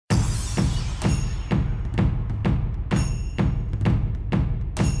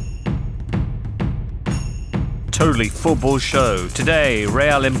Totally Football Show. Today,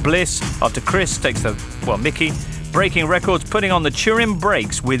 Real in bliss after Chris takes Mickey, breaking records, putting on the Turin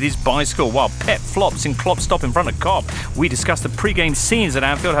brakes with his bicycle, while Pep flops in Klopp stop in front of Klopp. We discuss the pre-game scenes at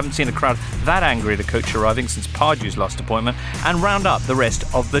Anfield. Haven't seen a crowd that angry at a coach arriving since Paddy's last appointment. And round up the rest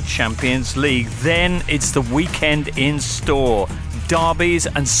of the Champions League. Then it's the weekend in store. Derbies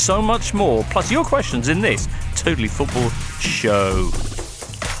and so much more. Plus your questions in this Totally Football Show.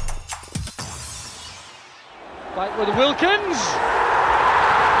 Back with Wilkins.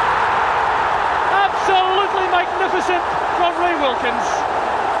 Absolutely magnificent from Ray Wilkins.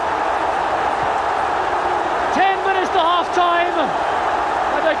 10 minutes to half time,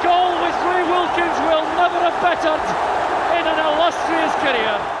 and a goal which Ray Wilkins will never have bettered in an illustrious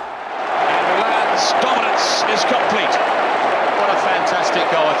career. And Milan's dominance is complete. What a fantastic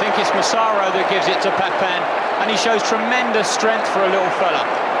goal. I think it's Massaro that gives it to Papan, and he shows tremendous strength for a little fella.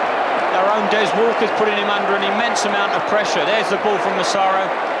 Our own Des Walker's putting him under an immense amount of pressure. There's the ball from Massaro.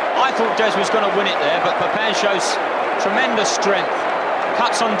 I thought Des was going to win it there, but Papan shows tremendous strength.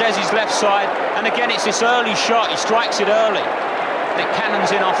 Cuts on Des's left side, and again it's this early shot. He strikes it early. It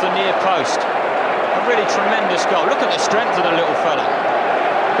cannons in off the near post. A really tremendous goal. Look at the strength of the little fella,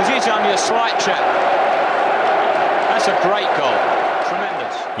 because he's only a slight chap. That's a great goal.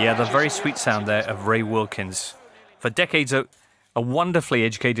 Tremendous. Yeah, the very sweet sound there of Ray Wilkins. For decades, a wonderfully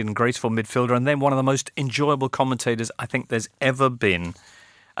educated and graceful midfielder, and then one of the most enjoyable commentators I think there's ever been.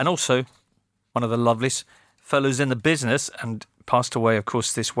 And also one of the loveliest fellows in the business, and passed away, of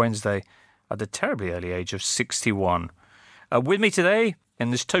course, this Wednesday at the terribly early age of 61. With me today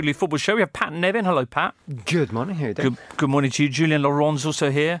in this Totally Football Show, we have Pat and Nevin. Hello, Pat. Good morning, how are you doing? Good morning to you. Julien Laurent's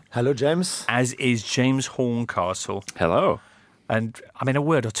also here. Hello, James. As is James Horncastle. Hello. And, I mean, a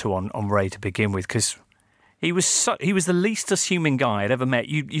word or two on Ray to begin with, because he was the least assuming guy I'd ever met.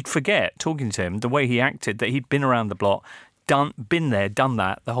 You'd forget, talking to him, the way he acted, that he'd been around the block, been there, done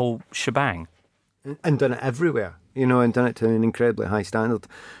that, the whole shebang. And done it everywhere, and done it to an incredibly high standard.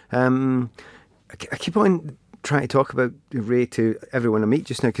 I keep on trying to talk about Ray to everyone I meet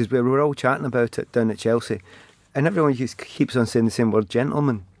just now, because we were all chatting about it down at Chelsea, and everyone just keeps on saying the same word,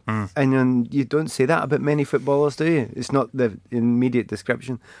 gentleman. And you don't say that about many footballers, do you? It's not the immediate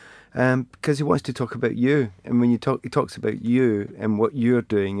description. Because he wants to talk about you, and when he talks about you and what you're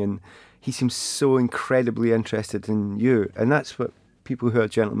doing, and he seems so incredibly interested in you, and that's what people who are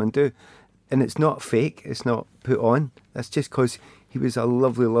gentlemen do. And it's not fake, it's not put on, that's just because he was a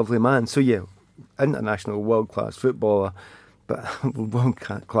lovely, lovely man. So yeah, international world-class footballer, but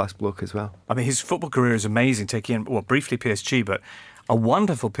world-class bloke as well. I mean, his football career is amazing, taking in, briefly PSG, but a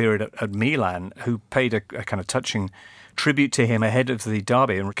wonderful period at Milan, who paid a kind of touching tribute to him ahead of the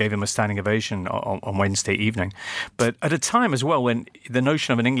derby and gave him a standing ovation on Wednesday evening. But at a time as well when the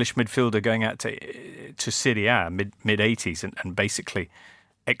notion of an English midfielder going out to Serie A mid-80s and basically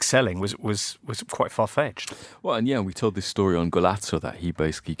excelling was quite far-fetched. Well, and yeah, we told this story on Golazzo that he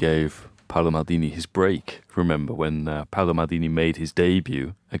basically gave Paolo Maldini his break. Remember when Paolo Maldini made his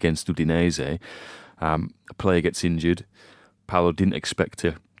debut against Udinese, a player gets injured. Paolo didn't expect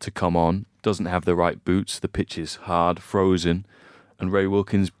to come on, doesn't have the right boots, the pitch is hard, frozen, and Ray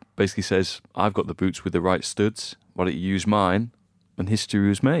Wilkins basically says, I've got the boots with the right studs, why don't you use mine? And history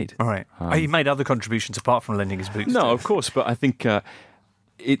was made. All right. He made other contributions apart from lending his boots. No, of course, but I think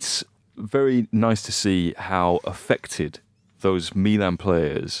it's very nice to see how affected those Milan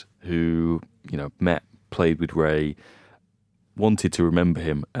players who, played with Ray, wanted to remember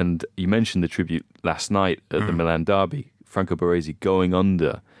him. And you mentioned the tribute last night at the Milan derby, Franco Baresi going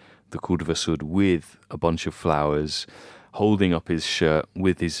under the Cordova Sud with a bunch of flowers, holding up his shirt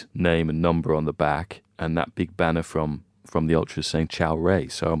with his name and number on the back, and that big banner from the ultras saying "Ciao Ray."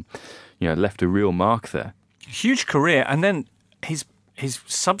 So, left a real mark there. Huge career, and then his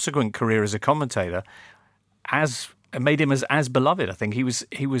subsequent career as a commentator made him as beloved. I think he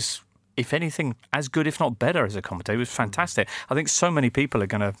was, if anything, as good, if not better, as a commentator. He was fantastic. I think so many people are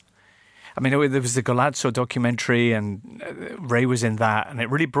going to. I mean, there was the Golazzo documentary, and Ray was in that, and it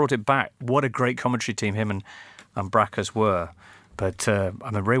really brought it back. What a great commentary team him and Bracas were. But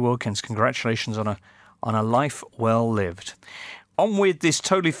Ray Wilkins, congratulations on a life well lived. On with this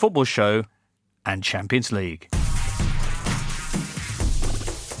Totally Football Show and Champions League.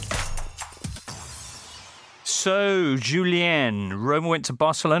 So, Julien, Roma went to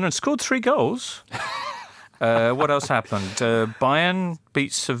Barcelona and scored 3 goals. What else happened? Bayern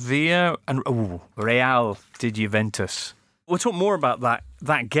beat Sevilla, and Real did Juventus. We'll talk more about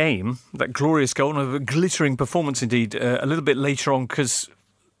that game, that glorious goal, and a glittering performance indeed, a little bit later on, because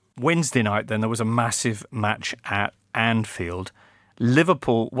Wednesday night then there was a massive match at Anfield.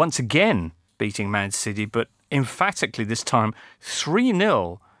 Liverpool once again beating Man City, but emphatically this time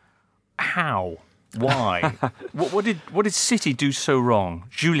 3-0. How? Why? what did City do so wrong?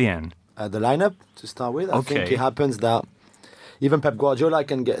 Julien? The lineup, to start with. I think Okay. it happens that even Pep Guardiola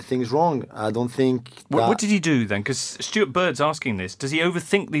can get things wrong. I don't think that... What did he do then? Because Stuart Bird's asking this. Does he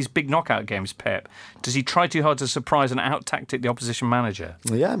overthink these big knockout games, Pep? Does he try too hard to surprise and out-tactic the opposition manager?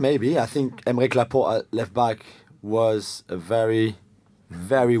 Yeah, maybe. I think Aymeric Laporte at left back was a very,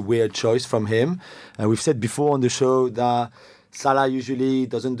 very weird choice from him. We've said before on the show that Salah usually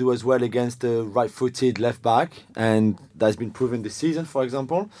doesn't do as well against the right-footed left back, and that's been proven this season, for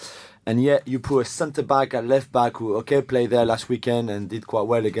example. And yet you put a centre-back at left-back who, played there last weekend and did quite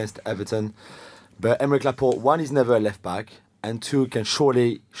well against Everton. But Aymeric Laporte, one, is never a left-back, and two, can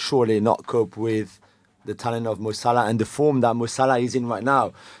surely not cope with the talent of Mo Salah and the form that Mo Salah is in right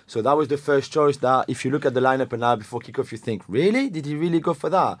now. So that was the first choice that, if you look at the lineup and now before kickoff, you think, really? Did he really go for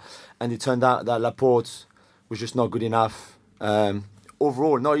that? And it turned out that Laporte was just not good enough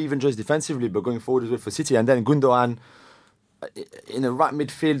overall, not even just defensively, but going forward as well for City. And then Gundogan, in a right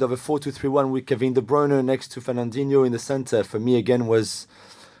midfield of a 4-2-3-1 with Kevin De Bruyne next to Fernandinho in the centre, for me again was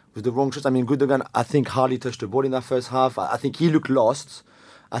the wrong choice. I mean, Gundogan, I think, hardly touched the ball in that first half. I think he looked lost.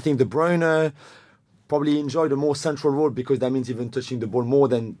 I think De Bruyne probably enjoyed a more central role because that means even touching the ball more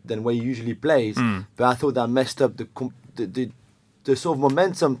than where he usually plays. But I thought that messed up the sort of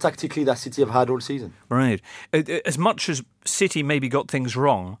momentum tactically that City have had all season. Right. As much as City maybe got things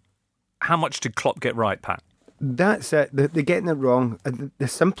wrong, how much did Klopp get right, Pat? That's it. They're getting it wrong. The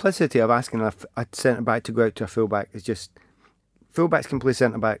simplicity of asking a centre-back to go out to a full-back is just... Full-backs can play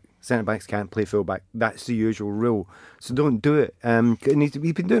centre-back, centre-backs can't play full-back. That's the usual rule. So don't do it.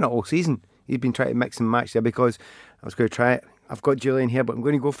 He's been doing it all season. He's been trying to mix and match there because I was going to try it. I've got Julien here, but I'm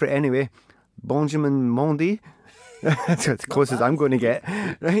going to go for it anyway. Benjamin Mendy. That's as close as I'm going to get.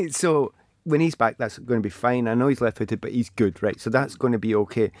 Right? So when he's back, that's going to be fine. I know he's left-footed, but he's good, right? So that's going to be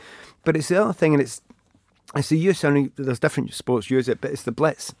okay. But it's the other thing, and it's the use. I mean, there's different sports use it, but it's the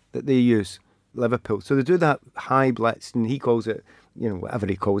blitz that they use, Liverpool. So they do that high blitz, and he calls it, whatever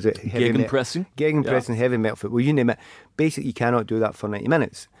he calls it. Gegenpressing? Gegenpressing, heavy metal foot. Well, you name it. Basically, you cannot do that for 90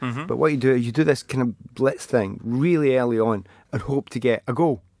 minutes. Mm-hmm. But what you do is you do this kind of blitz thing really early on and hope to get a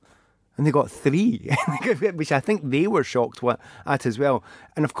goal. And they got 3, which I think they were shocked at as well.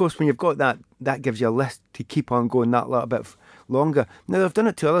 And of course, when you've got that, that gives you a list to keep on going that little bit longer. Now, they've done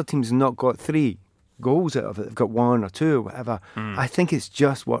it to other teams and not got 3 goals out of it. They've got 1 or 2 or whatever. I think it's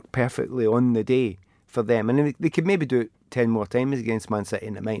just worked perfectly on the day for them. And they could maybe do it 10 more times against Man City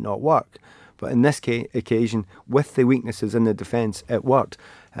and it might not work. But in this occasion, with the weaknesses in the defence, it worked.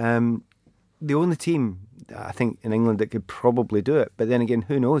 The only team, I think, in England that could probably do it. But then again,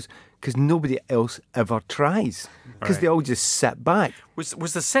 who knows? Because nobody else ever tries. Because they all just sit back.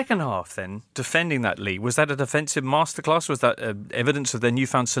 Was the second half then, defending that lead, was that a defensive masterclass? Was that evidence of their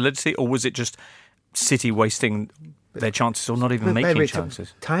newfound solidity? Or was it just City wasting their chances or not even making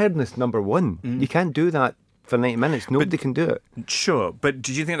chances? Tiredness, number one. You can't do that for 90 minutes. Nobody can do it. Sure, but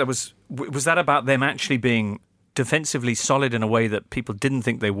did you think that was that about them actually being defensively solid in a way that people didn't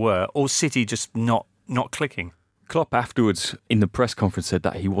think they were, or City just not clicking? Klopp afterwards in the press conference said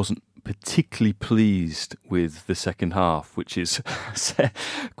that he wasn't particularly pleased with the second half, which is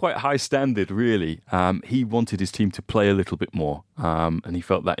quite high standard, really. He wanted his team to play a little bit more, and he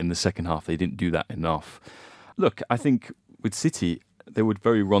felt that in the second half they didn't do that enough. Look, I think with City, they were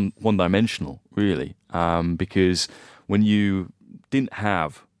very one-dimensional, really, because when you didn't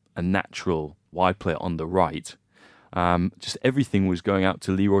have a natural wide player on the right, just everything was going out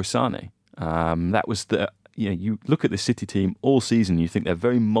to Leroy Sané. That was you look at the City team all season, you think they're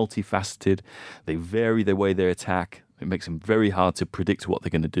very multifaceted. They vary the way they attack. It makes them very hard to predict what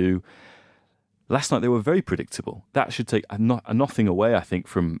they're going to do. Last night they were very predictable. That should take nothing away, I think,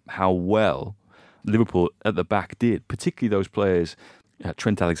 from how well Liverpool at the back did, particularly those players,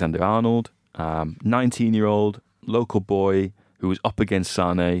 Trent Alexander-Arnold, 19-year-old local boy who was up against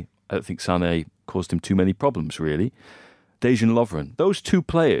Sané. I don't think Sané caused him too many problems, really. Dejan Lovren. Those 2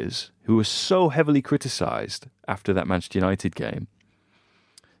 players who were so heavily criticised after that Manchester United game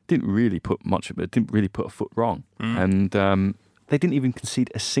didn't really put a foot wrong. And they didn't even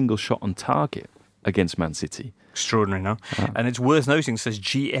concede a single shot on target against Man City. Extraordinary, no? And it's worth noting, says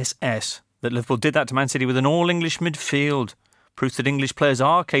GSS, that Liverpool did that to Man City with an all-English midfield. Proof that English players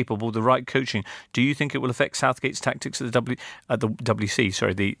are capable of the right coaching. Do you think it will affect Southgate's tactics at the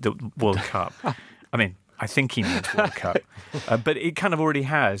World Cup? I mean, I think he means World Cup. But it kind of already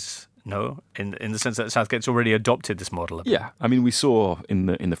has, no? In the sense that Southgate's already adopted this model. Yeah, I mean, we saw in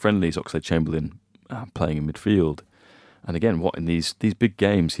the friendlies Oxlade-Chamberlain playing in midfield. And again, in these big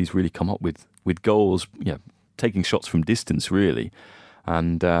games, he's really come up with goals, taking shots from distance, really.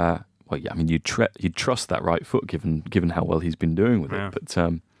 And you'd trust that right foot given how well he's been doing with it. But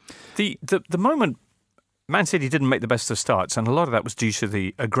the moment Man City didn't make the best of starts, and a lot of that was due to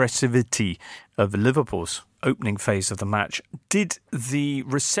the aggressivity of Liverpool's opening phase of the match. Did the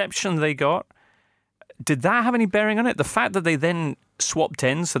reception they got, did that have any bearing on it? The fact that they then swapped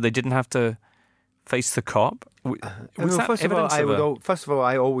ends so they didn't have to face the cop? First of all,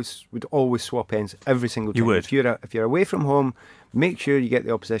 I would always swap ends every single time. You would. If you're away from home, make sure you get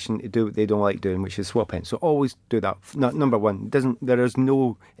the opposition to do what they don't like doing, which is swap ends. So always do that. Number one, there is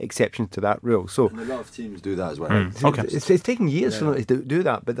no exception to that rule. So and a lot of teams do that as well. Okay. It's taken years for them to do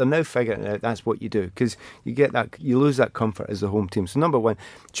that, but they're now figuring out that's what you do, because you lose that comfort as the home team. So number one,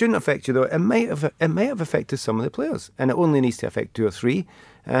 shouldn't affect you though. It might have affected some of the players, and it only needs to affect 2 or 3,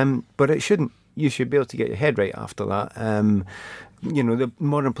 but it shouldn't. You should be able to get your head right after that. The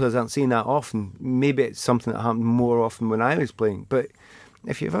modern players aren't seeing that often. Maybe it's something that happened more often when I was playing. But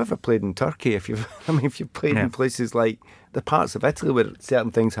if you've ever played in Turkey, if you've played in places like the parts of Italy where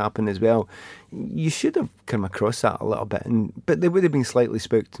certain things happen as well, you should have come across that a little bit. But they would have been slightly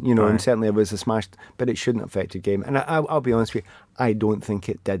spooked, and certainly it was a smash. But it shouldn't affect your game. And I'll be honest with you, I don't think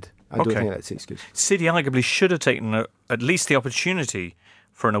it did. I don't think that's the excuse. City arguably should have taken at least the opportunity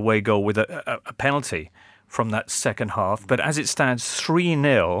for an away goal with a penalty from that second half. But as it stands,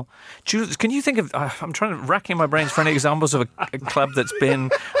 3-0. Can you think of... I'm trying to rack in my brains for any examples of a club that's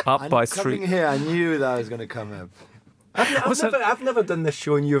been up by 3... Coming here, I knew that was going to come up. I've never done this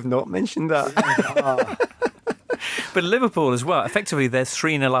show and you have not mentioned that. But Liverpool as well, effectively they're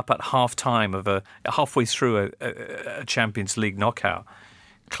 3-0 up at half-time of halfway through a Champions League knockout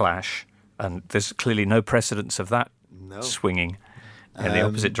clash. And there's clearly no precedence of that swinging in the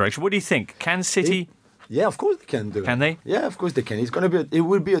opposite direction. What do you think? Can City... Yeah, of course they can do it. Can they? Yeah, of course they can. It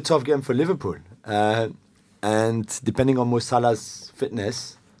will be a tough game for Liverpool. And depending on Mo Salah's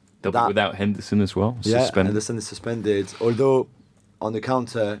fitness... They'll be without Henderson as well. Yeah, suspended. Henderson is suspended. Although, on the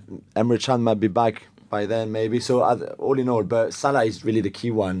counter, Emre Can might be back by then, maybe. So, all in all, but Salah is really the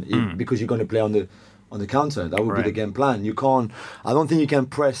key one because you're going to play on the counter. That would be the game plan. You can't... I don't think you can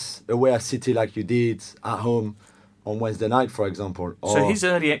press away at City like you did at home on Wednesday night, for example. So his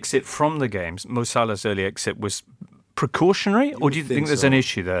early exit from the games, Mo Salah's early exit, was precautionary, or do you think there's an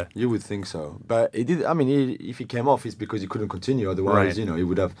issue there? You would think so, but he did. I mean, if he came off, it's because he couldn't continue. Otherwise, he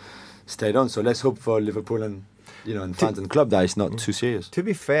would have stayed on. So let's hope for Liverpool and and fans and club that it's not too serious. To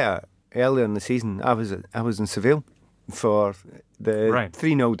be fair, earlier in the season, I was in Seville for the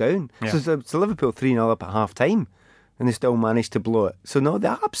 3-0 down. Yeah. So Liverpool 3-0 up at half time. And they still managed to blow it. So no,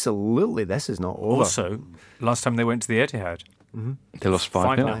 this is not over. Also, last time they went to the Etihad, they lost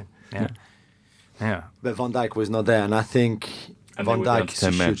 5-0. Yeah. But Van Dijk was not there, and I think Van Dijk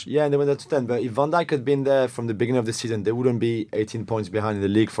is huge. Yeah, and they went down to 10. But if Van Dijk had been there from the beginning of the season, they wouldn't be 18 points behind in the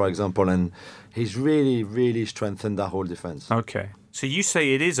league, for example. And he's really, really strengthened that whole defence. Okay. So you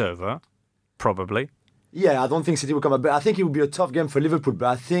say it is over, probably. Yeah, I don't think City will come up. But I think it will be a tough game for Liverpool, but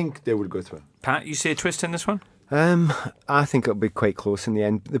I think they will go through. Pat, you see a twist in this one? I think it'll be quite close in the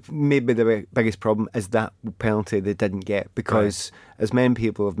end. Maybe the biggest problem is that penalty they didn't get because, as many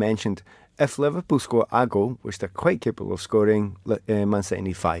people have mentioned, if Liverpool score a goal, which they're quite capable of scoring, Man City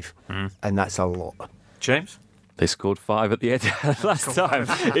need 5, and that's a lot. James? They scored 5 at the Etihad last time.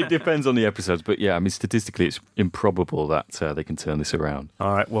 It depends on the episodes, but yeah, I mean, statistically, it's improbable that they can turn this around.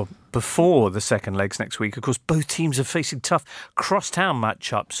 All right, well, before the second legs next week, of course, both teams are facing tough cross-town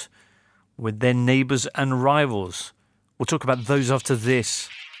matchups with their neighbours and rivals. We'll talk about those after this.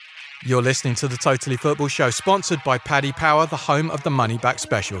 You're listening to the Totally Football Show, sponsored by Paddy Power, the home of the Money Back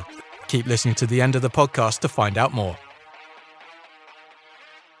Special. Keep listening to the end of the podcast to find out more.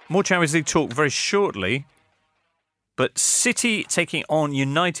 More Champions League talk very shortly, but City taking on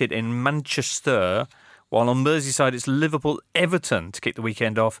United in Manchester, while on Merseyside it's Liverpool-Everton to kick the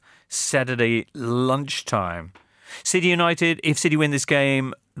weekend off Saturday lunchtime. City United, if City win this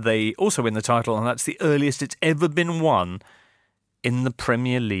game, they also win the title, and that's the earliest it's ever been won in the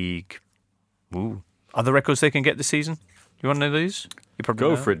Premier League. Ooh. Other records they can get this season? You want to know these? You probably Go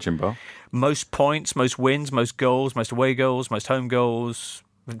know. for it, Jimbo. Most points, most wins, most goals, most away goals, most home goals.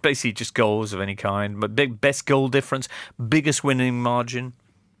 Basically just goals of any kind. But best goal difference, biggest winning margin.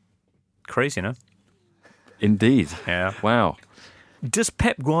 Crazy, no? Indeed. Yeah. Wow. Does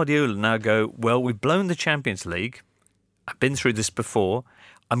Pep Guardiola now go, well, we've blown the Champions League. I've been through this before.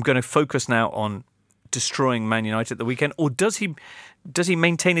 I'm going to focus now on destroying Man United at the weekend? Or does he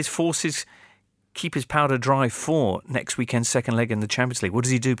maintain his forces, keep his powder dry for next weekend's second leg in the Champions League? What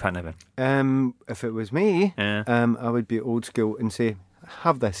does he do, Pat Nevin? If it was me, I would be old school and say,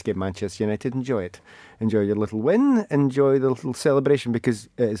 have this game, Manchester United. Enjoy it. Enjoy your little win. Enjoy the little celebration, because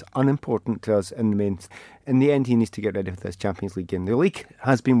it is unimportant to us in the main. In the end, he needs to get rid of this Champions League game. The league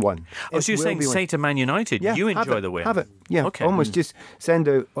has been won. Oh, so you're saying say to Man United, you enjoy the win? Have it. Yeah, okay. Almost just send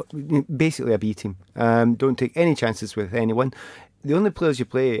out basically a B team. Don't take any chances with anyone. The only players you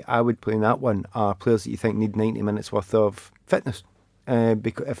play, I would play in that one, are players that you think need 90 minutes worth of fitness.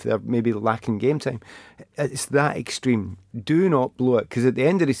 Because if they're maybe lacking game time. It's that extreme. Do not blow it, because at the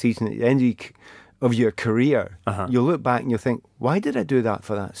end of the season, at the end of your career, you'll look back and you'll think, why did I do that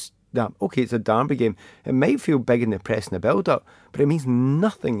for that? Okay, it's a derby game. It might feel big in the press and the build-up, but it means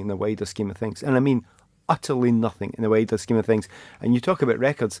nothing in the wider scheme of things. And I mean utterly nothing in the wider scheme of things. And you talk about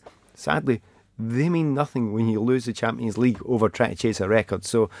records, sadly, they mean nothing when you lose the Champions League over trying to chase a record.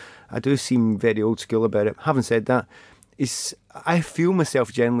 So I do seem very old school about it. Having said that, I feel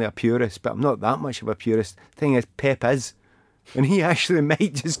myself generally a purist, but I'm not that much of a purist. Thing is, Pep is. And he actually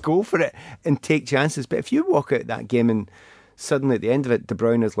might just go for it and take chances. But if you walk out that game and suddenly at the end of it, De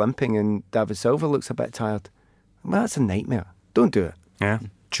Bruyne is limping and David Silva looks a bit tired, well, that's a nightmare. Don't do it. Yeah.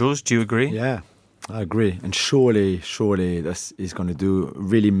 Jules, do you agree? Yeah, I agree. And surely this is going to do a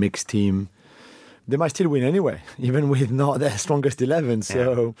really mixed team. They might still win anyway, even with not their strongest 11.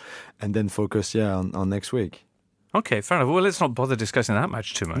 So, and then focus, on next week. Okay, fair enough. Well, let's not bother discussing that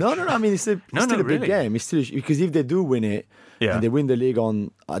match too much. No. I mean, it's still a big game. It's still, because if they do win it and they win the league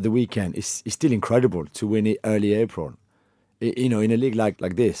on the weekend, it's still incredible to win it early April. In a league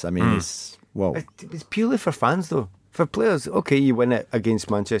like this, I mean, it's wow. It's purely for fans, though. For players, okay, you win it against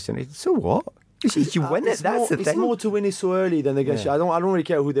Manchester United. So what? You win it. That's the thing. It's more to win it so early than against. I don't really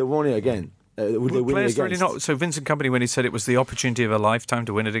care who they won it again. Players really not. So Vincent Kompany, when he said it was the opportunity of a lifetime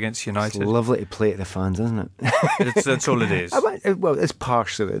to win it against United, it's lovely to play to the fans, isn't it? That's all it is. Well, it's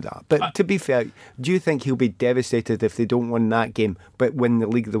partially that. But to be fair, do you think he'll be devastated if they don't win that game, but win the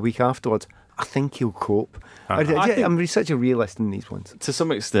league the week afterwards? I think he'll cope. I'm such a realist in these ones. To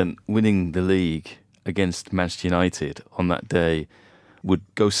some extent, winning the league against Manchester United on that day would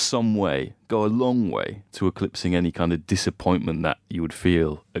go a long way to eclipsing any kind of disappointment that you would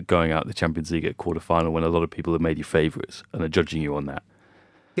feel at going out the Champions League at quarter-final when a lot of people have made you favourites and are judging you on that.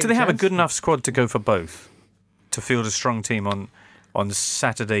 Do they have a good enough squad to go for both? To field a strong team on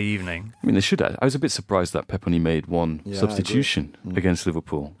Saturday evening? I mean, they should have. I was a bit surprised that Pep only made one substitution against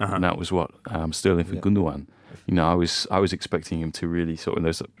Liverpool, and that was Sterling for Gundogan. I was expecting him to really sort of in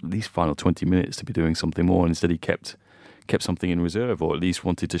those at least final 20 minutes to be doing something more, and instead he kept something in reserve, or at least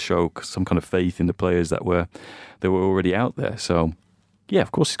wanted to show some kind of faith in the players that were already out there. So, yeah,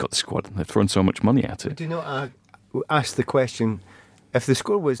 of course he's got the squad. They've thrown so much money at it. Do you not ask the question, if the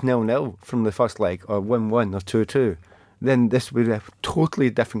score was 0-0 from the first leg, or 1-1 or 2-2, then this would be a totally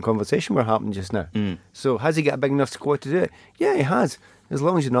different conversation we're having just now. So has he got a big enough squad to do it? Yeah, he has, as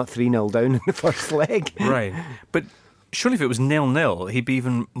long as you're not 3-0 down in the first leg. Right. But surely if it was 0-0, he'd be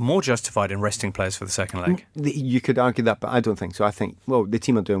even more justified in resting players for the second leg. You could argue that, but I don't think so. I think, well, the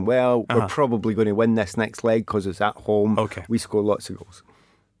team are doing well. We're probably going to win this next leg because it's at home. Okay. We score lots of goals.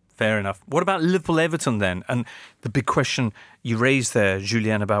 Fair enough. What about Liverpool-Everton then? And the big question you raised there,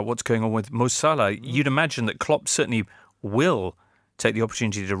 Julien, about what's going on with Mo Salah. You'd imagine that Klopp certainly will take the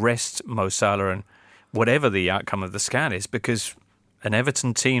opportunity to rest Mo Salah and whatever the outcome of the scan is, because an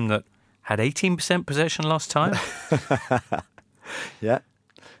Everton team that had 18% possession last time. Yeah.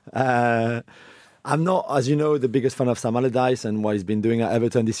 I'm not, as you know, the biggest fan of Sam Allardyce and what he's been doing at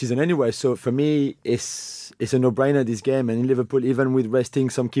Everton this season anyway. So for me, it's a no-brainer, this game. And in Liverpool, even with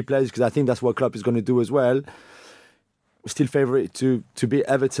resting some key players, because I think that's what Klopp is going to do as well, still favourite to beat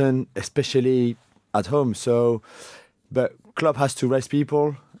Everton, especially at home. So, but Klopp has to rest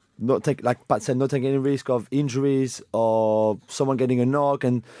people. Not take, like Pat said, not take any risk of injuries or someone getting a knock.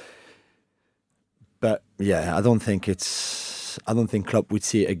 But yeah, I don't think Klopp would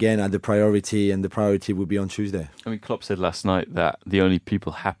see it again as the priority, and the priority would be on Tuesday. I mean, Klopp said last night that the only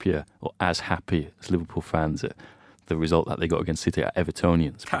people happier or as happy as Liverpool fans at the result that they got against City are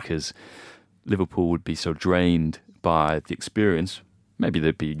Evertonians, because Liverpool would be so drained by the experience. Maybe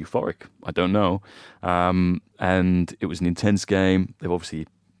they'd be euphoric, I don't know. And it was an intense game. They're obviously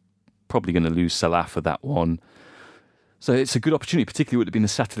probably going to lose Salah for that one. So it's a good opportunity, particularly would have been a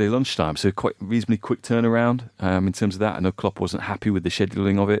Saturday lunchtime. So quite reasonably quick turnaround in terms of that. I know Klopp wasn't happy with the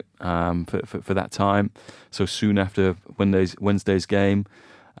scheduling of it for that time. So soon after Wednesday's game.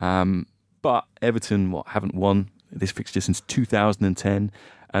 But Everton haven't won this fixture since 2010.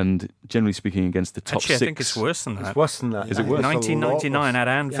 And generally speaking, against the top six. I think it's worse than that. It's worse than that. Is it worse? 1999 at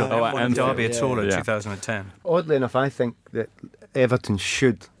Anfield. At Anfield. Derby at all in 2010. Oddly enough, I think that Everton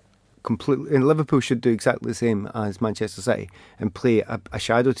should completely. And Liverpool should do exactly the same as Manchester City and play a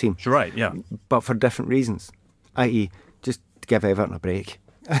shadow team. Right, yeah. But for different reasons, i.e., just give Everton a break.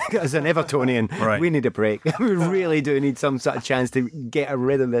 As an Evertonian, right. We need a break. We really do need some sort of chance to get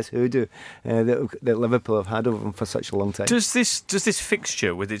rid of this hoodoo that Liverpool have had over them for such a long time. Does this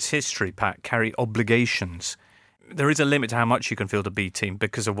fixture, with its history, Pat, carry obligations? There is a limit to how much you can field a B team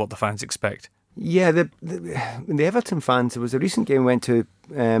because of what the fans expect. Yeah, the Everton fans. There was a recent game we went to.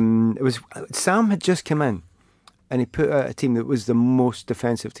 It was Sam had just come in, and he put out a team that was the most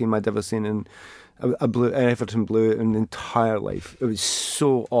defensive team I'd ever seen in Everton blue in the entire life. It was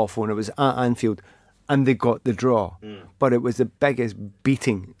so awful, and it was at Anfield, and they got the draw. But it was the biggest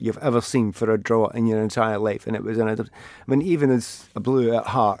beating you've ever seen for a draw in your entire life, and it was even as a blue at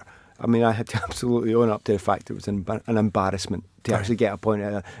heart, I had to absolutely own up to the fact it was an embarrassment to actually get a point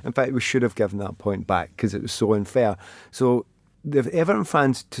out of it. In fact, we should have given that point back because it was so unfair. So the Everton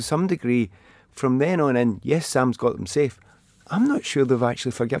fans, to some degree, from then on in, yes, Sam's got them safe. I'm not sure they've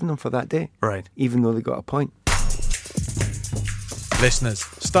actually forgiven them for that day. Right. Even though they got a point. Listeners,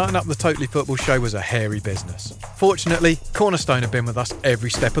 starting up the Totally Football Show was a hairy business. Fortunately, Cornerstone have been with us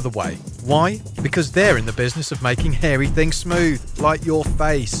every step of the way. Why? Because they're in the business of making hairy things smooth, like your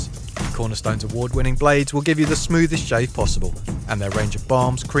face. Cornerstone's award-winning blades will give you the smoothest shave possible, and their range of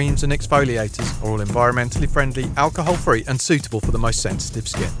balms, creams and exfoliators are all environmentally friendly, alcohol-free and suitable for the most sensitive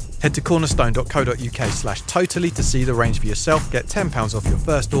skin. Head to cornerstone.co.uk/totally to see the range for yourself, get £10 off your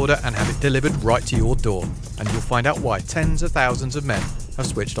first order and have it delivered right to your door. And you'll find out why tens of thousands of men have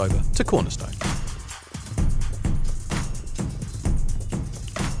switched over to Cornerstone.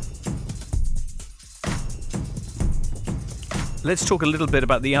 Let's talk a little bit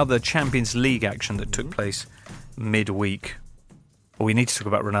about the other Champions League action that took place midweek. Well, we need to talk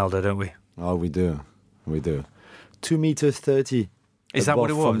about Ronaldo, don't we? Oh, we do. 2 meters 30. Is that what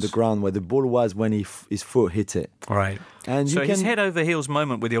it was? From the ground where the ball was when his foot hit it. Right. And so his head over heels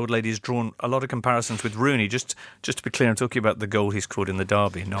moment with the old lady has drawn a lot of comparisons with Rooney. Just to be clear, I'm talking about the goal he scored in the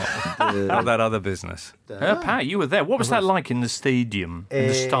derby, not that other business. Pat, you were there. What was that like in the stadium?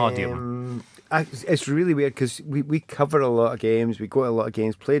 It's really weird because we cover a lot of games, we go to a lot of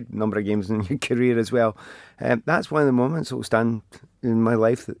games, played a number of games in your career as well. That's one of the moments that will stand in my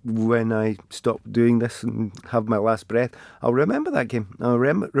life that when I stop doing this and have my last breath, I'll remember that game. I'll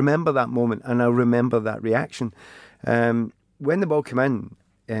remember that moment, and I'll remember that reaction. When the ball came in,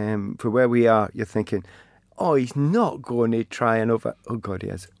 for where we are, you're thinking, oh, he's not going to try and over... Oh, God, he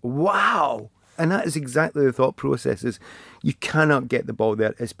is. Wow! And that is exactly the thought process. Is you cannot get the ball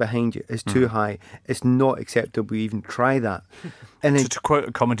there. It's behind you. It's too high. It's not acceptable. You even try that. And then, to quote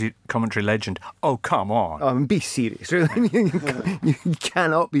a commentary legend, oh, come on. Be serious. Really. You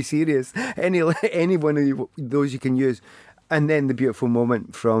cannot be serious. Any one of those you can use. And then the beautiful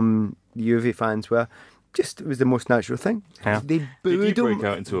moment from the Juve fans where it was the most natural thing. Yeah. They booed Did you break him.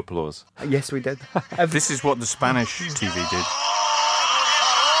 out into applause? Yes, we did. This is what the Spanish TV did.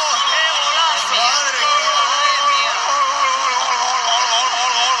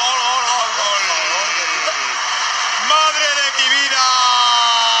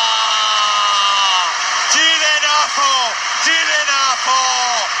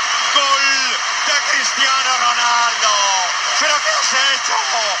 Gol de Cristiano Ronaldo. ¿Pero qué has hecho?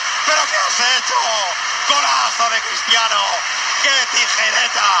 ¿Pero qué has hecho? Golazo de Cristiano. ¡Qué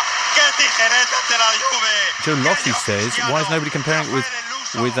tijereta ante la Juve! Joe Lottie says, why is nobody comparing it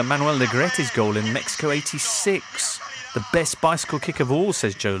with Manuel Negretti's goal in Mexico 86? The best bicycle kick of all,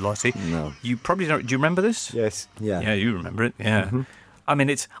 says Joe Lottie. No. You probably don't... Do you remember this? Yes. Yeah, you remember it. Yeah. Mm-hmm. I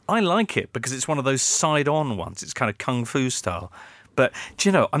mean, I like it because it's one of those side-on ones. It's kind of kung fu style. But, do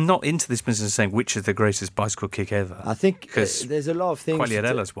you know, I'm not into this business of saying which is the greatest bicycle kick ever. I think there's a lot of things...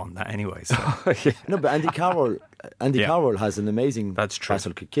 Quagliarella's won that anyway. So. Yeah. No, but Andy Carroll has an amazing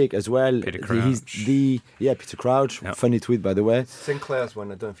bicycle kick as well. Peter Crouch. He's Peter Crouch. Yep. Funny tweet, by the way. Sinclair's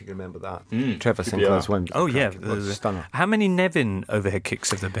one, I don't know if you can remember that. Trevor Sinclair's one. Oh, yeah. Stunner. How many Nevin overhead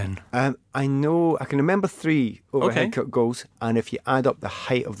kicks have there been? I can remember 3 overhead kick goals, and if you add up the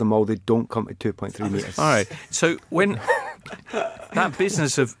height of them all, they don't come to 2.3 metres. All right. So when... that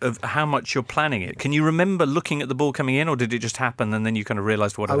business of how much you're planning it, can you remember looking at the ball coming in, or did it just happen and then you kind of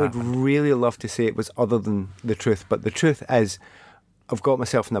realised what had happened? I would really love to say it was other than the truth, but the truth is I've got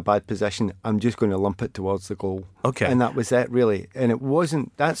myself in a bad position. I'm just going to lump it towards the goal. Okay. And that was it, really. And it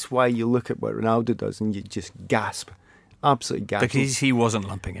wasn't... That's why you look at what Ronaldo does and you just gasp. Absolutely gasp. Because he wasn't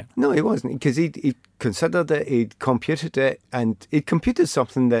lumping it. No, he wasn't. Because he considered it, he'd computed it, and he'd computed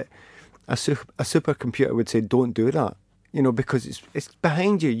something that a supercomputer would say, don't do that. You know, because it's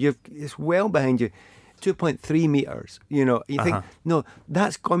behind you. It's well behind you. 2.3 metres. You know, you think, no,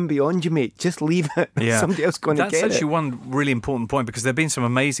 that's gone beyond you, mate. Just leave it. Yeah. Somebody else going to get it. That's actually one really important point, because there have been some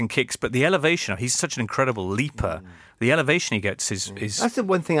amazing kicks, but the elevation, he's such an incredible leaper. The elevation he gets is... That's the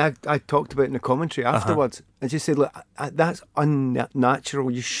one thing I talked about in the commentary afterwards. I just said, look, that's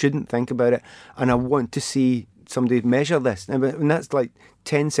unnatural. You shouldn't think about it. And I want to see somebody measure this. And that's like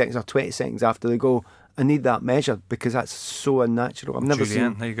 10 seconds or 20 seconds after they go, I need that measured, because that's so unnatural. I've never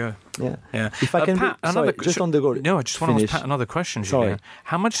Julien, seen... there you go. Yeah. If I can... Pat, just on the goal. No, I just want to ask Pat another question, Julien.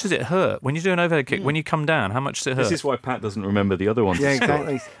 How much does it hurt when you do an overhead kick, when you come down? How much does it hurt? This is why Pat doesn't remember the other ones. Yeah,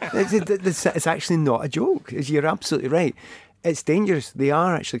 exactly. It's actually not a joke. You're absolutely right. It's dangerous. They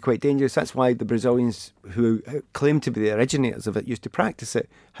are actually quite dangerous. That's why the Brazilians who claim to be the originators of it used to practice it,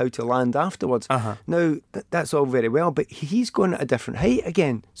 how to land afterwards. Now, that's all very well, but he's going at a different height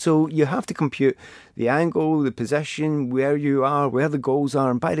again. So you have to compute the angle, the position, where you are, where the goals are,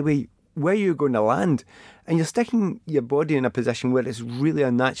 and by the way, where you're going to land. And you're sticking your body in a position where it's really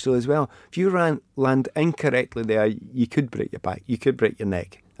unnatural as well. If you land incorrectly there, you could break your back, you could break your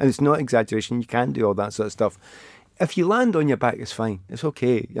neck. And it's not exaggeration, you can do all that sort of stuff. If you land on your back, it's fine. It's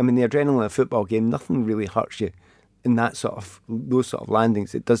okay. I mean, the adrenaline in a football game, nothing really hurts you in those sort of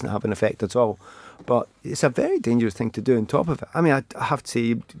landings. It doesn't have an effect at all. But it's a very dangerous thing to do on top of it. I mean, I have to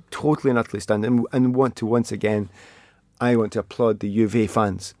say, totally and utterly stunned, and want to once again, I want to applaud the Juve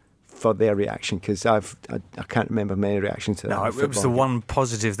fans for their reaction, because I can't remember many reactions to that. No, it was the one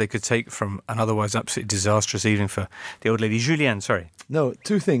positive they could take from an otherwise absolutely disastrous evening for the old lady. Julien, sorry. No,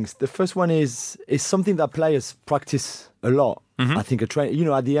 two things. The first one is something that players practice a lot. I think at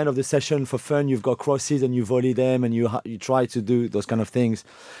the end of the session for fun, you've got crosses and you volley them and you try to do those kind of things.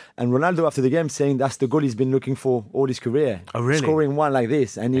 And Ronaldo after the game saying that's the goal he's been looking for all his career. Oh, really? Scoring one like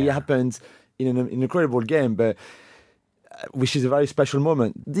this, and it happened in an incredible game, but which is a very special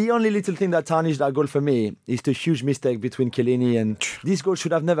moment. The only little thing that tarnished that goal for me is the huge mistake between Chiellini, and this goal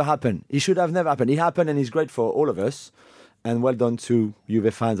should have never happened. It should have never happened. It happened, and it's great for all of us. And well done to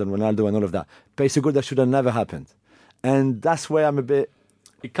Juve fans and Ronaldo and all of that. But it's a goal that should have never happened. And that's where I'm a bit...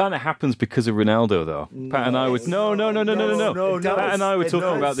 It kind of happens because of Ronaldo, though. Pat and I were... No. Pat and I were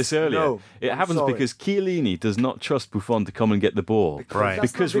talking about this earlier. No, it happens because Chiellini does not trust Buffon to come and get the ball. Right.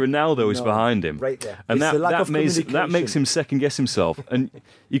 Because Ronaldo is behind him. Right there. And It's that makes him second-guess himself. And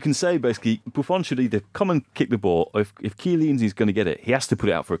you can say, basically, Buffon should either come and kick the ball, or if Chiellini's going to get it, he has to put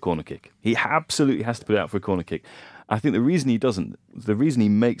it out for a corner kick. He absolutely has to put it out for a corner kick. I think the reason he doesn't, the reason he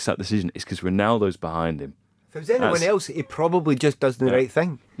makes that decision is because Ronaldo's behind him. If it was anyone else, he probably just does the right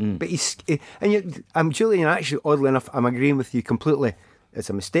thing. But I'm Julian. Actually, oddly enough, I'm agreeing with you completely. It's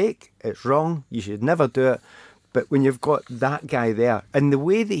a mistake. It's wrong. You should never do it. But when you've got that guy there, and the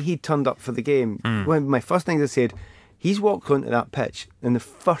way that he turned up for the game, one of my first things I said, he's walked onto that pitch in the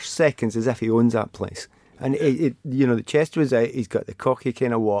first seconds as if he owns that place. And the chest was out. He's got the cocky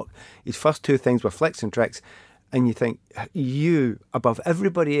kind of walk. His first two things were flicks and tricks. And you think, you, above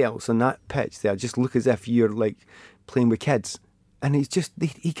everybody else on that pitch there, just look as if you're like playing with kids. And he's just,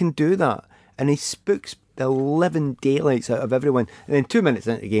 he can do that. And he spooks the living daylights out of everyone. And then 2 minutes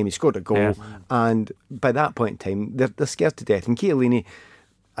into the game, he scored a goal. Yeah. And by that point in time, they're scared to death. And Chiellini,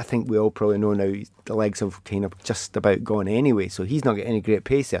 I think we all probably know now, the legs have kind of just about gone anyway. So he's not got any great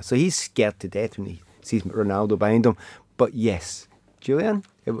pace there. So he's scared to death when he sees Ronaldo behind him. But yes, Julien,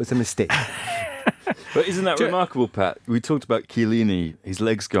 it was a mistake. But isn't that remarkable, Pat? We talked about Chiellini, his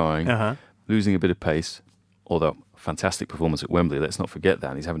legs going, losing a bit of pace, although fantastic performance at Wembley, let's not forget that,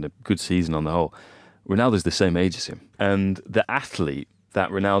 and he's having a good season on the whole. Ronaldo's the same age as him, and the athlete that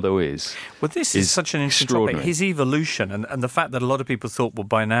Ronaldo is... Well, this is such an interesting topic. His evolution, and the fact that a lot of people thought, well,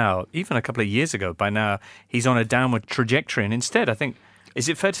 by now, even a couple of years ago, by now, he's on a downward trajectory, and instead, I think... Is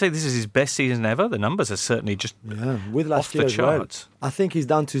it fair to say this is his best season ever? The numbers are certainly just with last off year the as well. charts. I think he's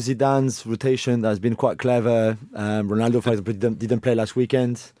down to Zidane's rotation that's been quite clever. Ronaldo, for example, didn't play last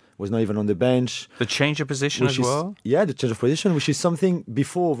weekend, was not even on the bench. The change of position as well? Yeah, the change of position, which is something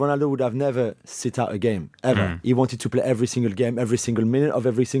before Ronaldo would have never sit out a game, ever. He wanted to play every single game, every single minute of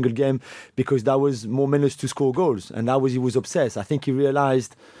every single game, because that was more minutes to score goals. And he was obsessed. I think he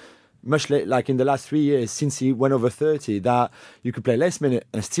realised... much like in the last 3 years since he went over 30, that you could play less minutes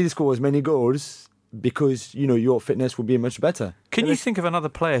and still score as many goals because your fitness will be much better. Can you think of another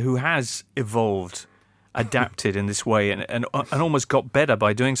player who has evolved, adapted in this way and almost got better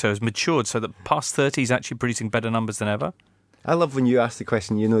by doing so, has matured so that past 30 is actually producing better numbers than ever? I love when you ask the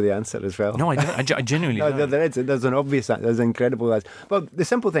question, you know the answer as well. No, I don't. I genuinely don't. There's an obvious answer. There's an incredible answer. Well, the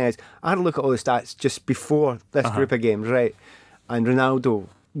simple thing is, I had a look at all the stats just before this group of games, right? And Ronaldo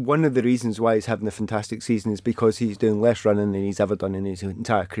one of the reasons why he's having a fantastic season is because he's doing less running than he's ever done in his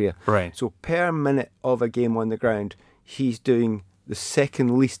entire career. Right. So per minute of a game on the ground, he's doing the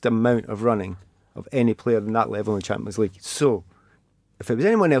second least amount of running of any player in that level in the Champions League. So if it was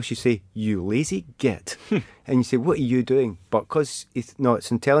anyone else, you say, you lazy git. And you say, what are you doing? But because it's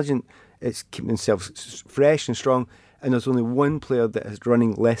intelligent, it's keeping himself fresh and strong, and there's only one player that is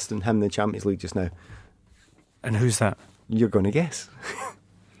running less than him in the Champions League just now. And who's that? You're going to guess.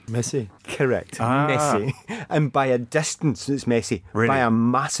 Messi. Correct. Messi. And by a distance, it's Messi. Really? By a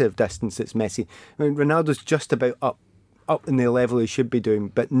massive distance, it's Messi. I mean, Ronaldo's just about up in the level he should be doing,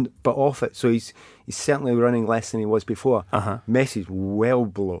 but off it. So he's certainly running less than he was before. Messi's well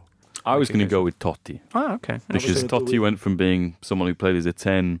below. I was going to go with Totti. Oh, okay. Because Totti went from being someone who played as a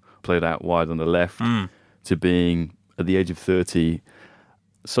 10, played out wide on the left, to being, at the age of 30,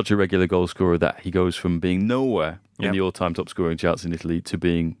 such a regular goal scorer that he goes from being nowhere in the all-time top scoring charts in Italy to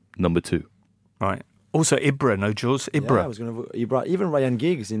being number 2. Right. Also, Ibra, no, Jules? Ibra. Yeah, I was going to Ibra. Even Ryan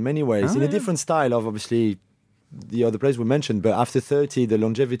Giggs in many ways, in a different style of obviously the other players we mentioned, but after 30, the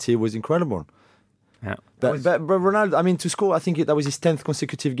longevity was incredible. Yeah. But Ronaldo, I mean, to score, I think that was his 10th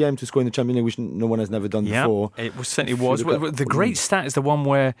consecutive game to score in the Champions League, which no one has never done before. It certainly was. The great stat is the one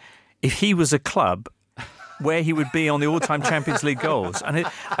where if he was a club, where he would be on the all-time Champions League goals. And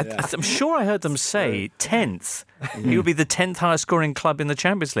I'm sure I heard them say 10th. He would be the 10th highest scoring club in the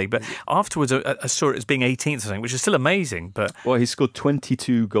Champions League. But afterwards, I saw it as being 18th or something, which is still amazing. But he scored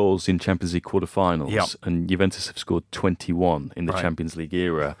 22 goals in Champions League quarterfinals, and Juventus have scored 21 in the Champions League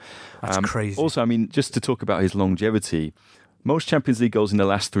era. That's crazy. Also, I mean, just to talk about his longevity, most Champions League goals in the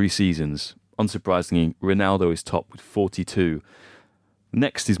last 3 seasons, unsurprisingly, Ronaldo is top with 42.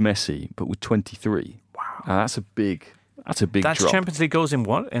 Next is Messi, but with 23. That's a big drop. That's Champions League goals in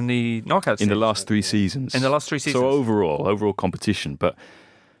what? In the knockout stage? In the last 3 seasons. In the last 3 seasons. So overall competition. But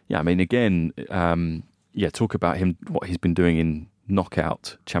yeah, I mean, again, talk about him, what he's been doing in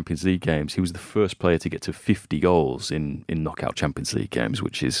knockout Champions League games. He was the first player to get to 50 goals in knockout Champions League games,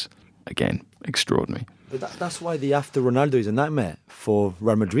 which is, again, extraordinary. But that's why the after Ronaldo is a nightmare for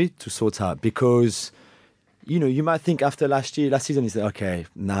Real Madrid to sort out, because you might think after last season, he's like, okay,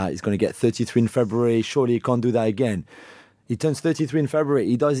 he's going to get 33 in February. Surely he can't do that again. He turns 33 in February.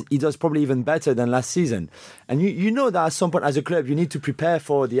 He does probably even better than last season. And you know that at some point as a club, you need to prepare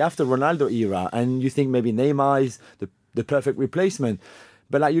for the after Ronaldo era. And you think maybe Neymar is the perfect replacement.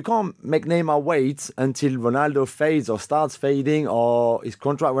 But you can't make Neymar wait until Ronaldo fades or starts fading or his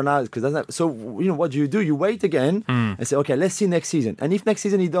contract runs out. What do? You wait again and say, okay, let's see next season. And if next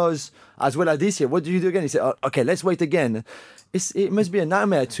season he does as well as this year, what do you do again? You say, okay, let's wait again. It must be a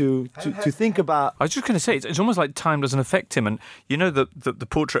nightmare to think about. I was just going to say, it's almost like time doesn't affect him. And you know the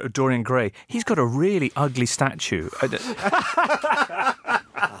portrait of Dorian Gray, he's got a really ugly statue. I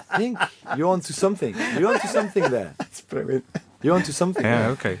think you're onto something. You're onto something there. That's brilliant. You're onto something. Yeah,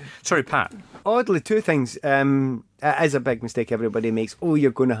 okay. Sorry, Pat. Oddly, 2 things. It is a big mistake everybody makes.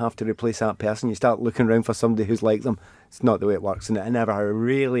 You're going to have to replace that person. You start looking around for somebody who's like them. It's not the way it works, and it never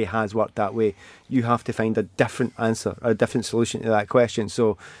really has worked that way. You have to find a different answer, a different solution to that question.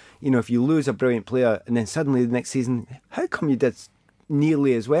 So, if you lose a brilliant player and then suddenly the next season, how come you did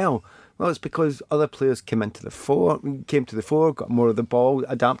nearly as well? Well, it's because other players came to the fore, got more of the ball,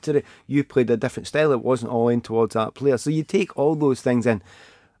 adapted it. You played a different style. It wasn't all in towards that player. So you take all those things in.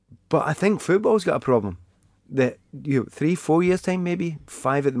 But I think football's got a problem. That 3-4 years time, maybe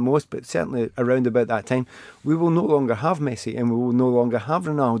 5 at the most, but certainly around about that time, we will no longer have Messi and we will no longer have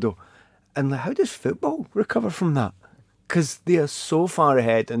Ronaldo. And how does football recover from that? Because they are so far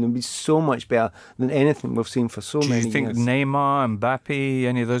ahead and they'll be so much better than anything we've seen for so many years. Do you think Neymar, Mbappe,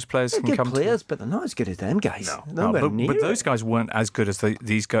 any of those players they're can come players, but they're not as good as them guys. No, but those guys weren't as good as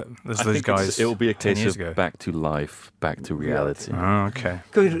these guys. It will be a case of ago. Back to life, back to reality. Oh, okay.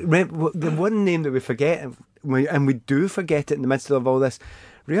 Remember, the one name that we forget, and we do forget it in the midst of all this,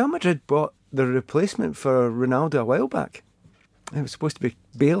 Real Madrid bought the replacement for Ronaldo a while back. It was supposed to be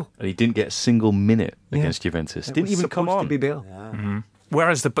Bale. And he didn't get a single minute against Juventus. Didn't even come on. To be Bale. Yeah. Mm-hmm.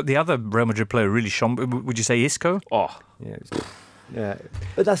 Whereas the other Real Madrid player really shone. Would you say Isco? Oh. Yeah.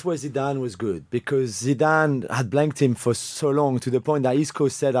 But that's where Zidane was good, because Zidane had blanked him for so long, to the point that Isco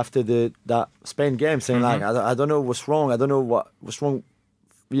said after that Spain game, saying I don't know what's wrong. I don't know what's wrong.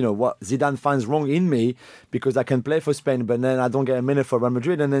 What Zidane finds wrong in me, because I can play for Spain, but then I don't get a minute for Real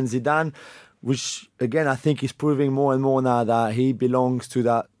Madrid. And then Zidane, which again I think is proving more and more now that he belongs to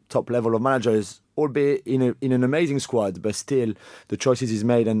that top level of managers, albeit in an amazing squad, but still the choices he's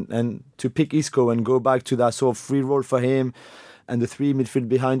made, and to pick Isco and go back to that sort of free role for him, and the three midfield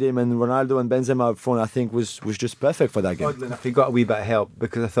behind him and Ronaldo and Benzema up front, I think was just perfect for that game. Oddly enough, he got a wee bit of help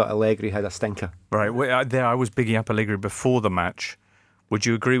because I thought Allegri had a stinker. Right, I was bigging up Allegri before the match. Would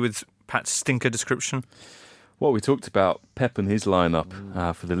you agree with Pat's stinker description? Well, we talked about Pep and his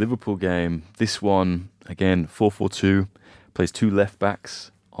lineup for the Liverpool game. This one, again, 4-4-2, plays two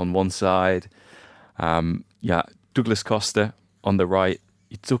left-backs on one side. Douglas Costa on the right.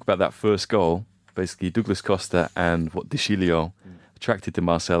 You talk about that first goal. Basically, Douglas Costa and De Chilio attracted to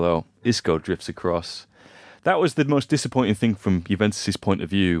Marcelo. Isco drifts across. That was the most disappointing thing from Juventus' point of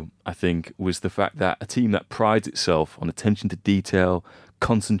view, I think, was the fact that a team that prides itself on attention to detail,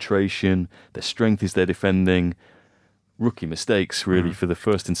 concentration, their strength is their defending, rookie mistakes, really, for the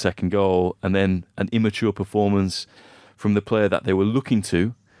first and second goal, and then an immature performance from the player that they were looking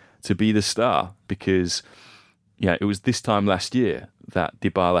to be the star, because it was this time last year that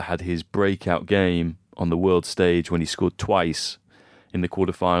Dybala had his breakout game on the world stage when he scored twice in the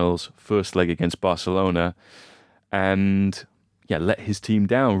quarterfinals, first leg against Barcelona, and let his team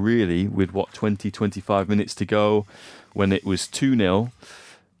down really with 20-25 minutes to go when it was 2-0.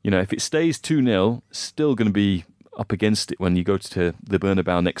 If it stays 2-0, still going to be up against it when you go to the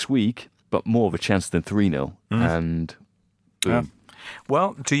Bernabeu next week, but more of a chance than 3-0. And boom. Yeah.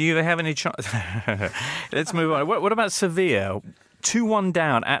 Well, do you have any chance? Let's move on. What about Sevilla? 2-1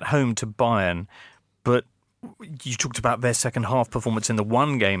 down at home to Bayern, but you talked about their second half performance in the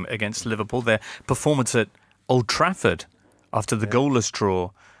one game against Liverpool, their performance at Old Trafford after the goalless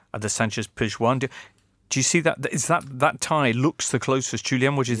draw at the Sanchez-Pizjuan. Do you see that? Is that tie looks the closest?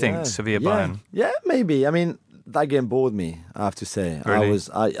 Julien, what do you think? Sevilla-Bayern? Yeah, maybe. I mean, that game bored me, I have to say. Really?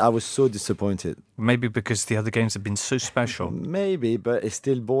 I was so disappointed. Maybe because the other games have been so special. Maybe, but it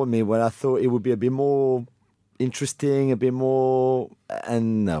still bored me when I thought it would be a bit more interesting, a bit more,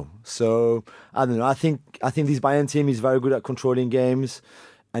 and no. So I don't know. I think this Bayern team is very good at controlling games,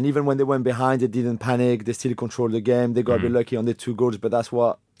 and even when they went behind, they didn't panic. They still controlled the game. They got a bit lucky on the 2 goals, but that's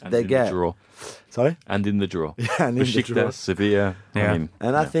what they get. The draw. Sorry? And in the draw. Yeah, and in the draw. Sevilla. Yeah.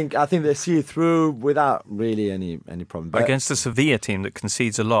 I think they see it through without really any problem. But against the Sevilla team that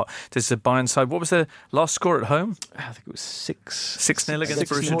concedes a lot. This is the Bayern side. What was the last score at home? I think it was 6. 6-0 against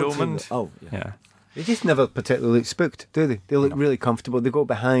Borussia Dortmund. Oh, yeah. They just never particularly look spooked, do they? They look really comfortable. They go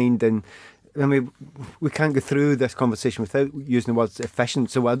behind, and I mean, we can't go through this conversation without using the words efficient,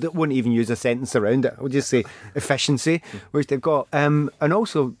 so I wouldn't even use a sentence around it. I'll just say efficiency, which they've got. And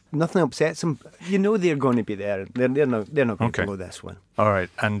also, nothing upsets them. They're going to be there. They're not going to blow this one. All right,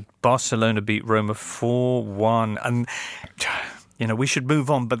 and Barcelona beat Roma 4-1. And we should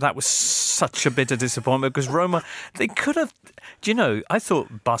move on, but that was such a bitter disappointment because Roma, they could have. I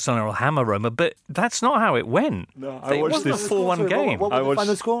thought Barcelona will hammer Roma, but that's not how it went. No, it wasn't a 4-1 game. What was the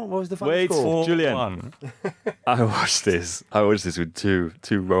final score? What was the final score? Julien. I watched this with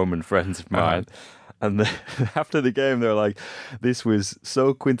two Roman friends of mine. And after the game, they were like, this was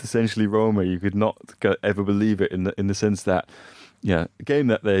so quintessentially Roma, you could not ever believe it in the sense that, a game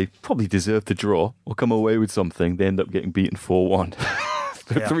that they probably deserved to draw or come away with something, they end up getting beaten 4-1.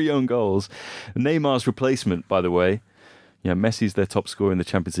 3 own goals. Neymar's replacement, by the way, Messi's their top scorer in the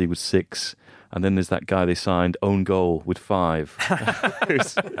Champions League with 6. And then there's that guy they signed, own goal, with 5.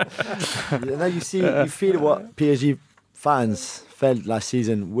 Now you feel what PSG fans felt last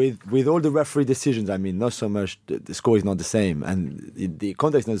season with all the referee decisions. I mean, not so much the score is not the same and the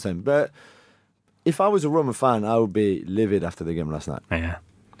context is not the same. But if I was a Roma fan, I would be livid after the game last night. Yeah.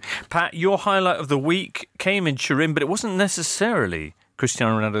 Pat, your highlight of the week came in Turin, but it wasn't necessarily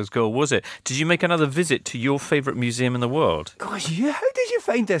Cristiano Ronaldo's goal, was it? Did you make another visit to your favourite museum in the world? Gosh, how did you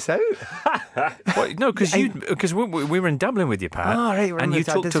find this out? No, because we were in Dublin with you, Pat, and you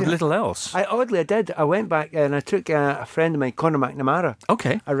talked of little else. I did. I went back and I took a friend of mine, Conor McNamara,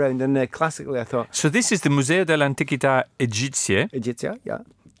 around, and classically I thought... So this is the Museo dell'Antichità Egizia, yeah.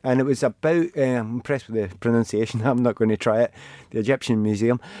 And it was about, I'm impressed with the pronunciation, I'm not going to try it, the Egyptian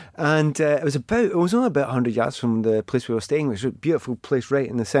Museum. And it was only about 100 yards from the place we were staying, which was a beautiful place right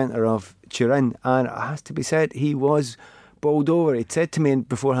in the centre of Turin. And it has to be said, he was bowled over. He'd said to me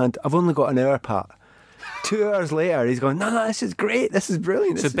beforehand, I've only got an hour, Pat. 2 hours later, he's going, no, this is great, this is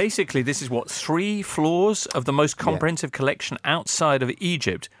brilliant. So basically, this is 3 floors of the most comprehensive collection outside of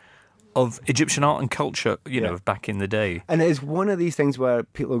Egypt of Egyptian art and culture, of back in the day. And it is one of these things where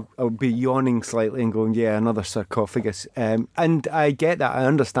people will be yawning slightly and going, another sarcophagus. And I get that, I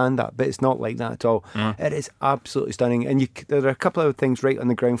understand that, but it's not like that at all. It is absolutely stunning. And there are a couple of things right on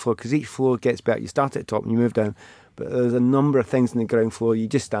the ground floor, because each floor gets better. You start at the top and you move down, but there's a number of things on the ground floor. You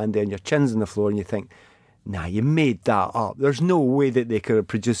just stand there and your chin's on the floor and you think, nah, you made that up. There's no way that they could have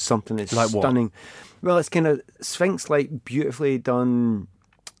produced something that's Like what? stunning. Well, it's kind of Sphinx-like, beautifully done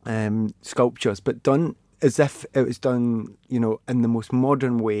sculptures, but done as if it was done, in the most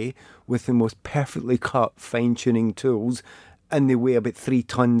modern way with the most perfectly cut, fine-tuning tools, and they weigh about 3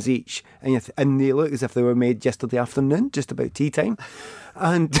 tons each, and they look as if they were made yesterday afternoon, just about tea time,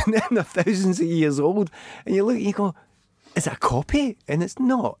 and then they're thousands of years old, and you look, and you go, is it a copy? And it's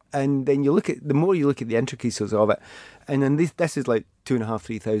not. And then the more you look at the intricacies of it, and then this is like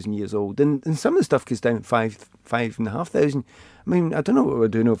 2,500-3,000 years old, and some of the stuff goes down 5,500. I mean, I don't know what we were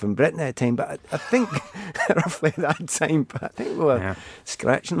doing over in Britain at the time, but I think roughly at that time. But I think we were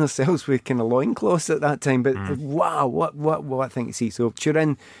scratching ourselves with kind of loincloths at that time. But wow, what I think to see. So if you're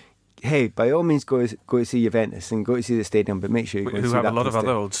in, hey, by all means, go to see Juventus and go to see the stadium, but make sure you go and see that. Who have a lot of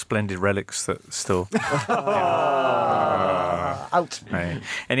other old splendid relics that still out. Right.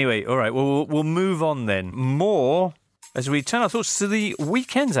 Anyway, all right. Well, we'll move on then. More as we turn our thoughts to the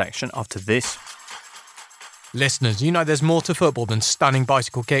weekend's action after this. Listeners, you know there's more to football than stunning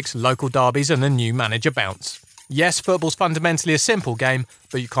bicycle kicks, local derbies and a new manager bounce. Yes, football's fundamentally a simple game,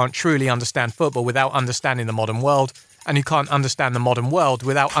 but you can't truly understand football without understanding the modern world, and you can't understand the modern world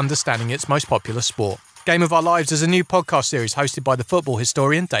without understanding its most popular sport. Game of Our Lives is a new podcast series hosted by the football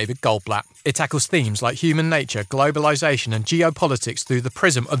historian David Goldblatt. It tackles themes like human nature, globalisation and geopolitics through the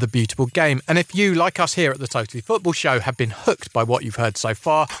prism of the beautiful game. And if you, like us here at the Totally Football Show, have been hooked by what you've heard so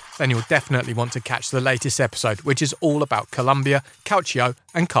far, then you'll definitely want to catch the latest episode, which is all about Colombia, Calcio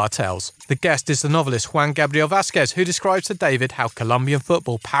and cartels. The guest is the novelist Juan Gabriel Vázquez, who describes to David how Colombian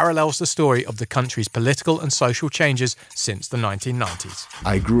football parallels the story of the country's political and social changes since the 1990s.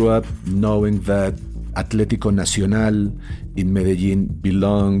 I grew up knowing that Atlético Nacional in Medellin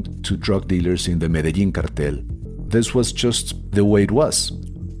belonged to drug dealers in the Medellin cartel. This was just the way it was.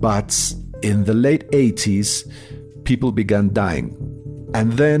 But in the late 80s, people began dying.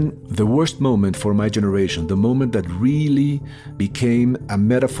 And then the worst moment for my generation, the moment that really became a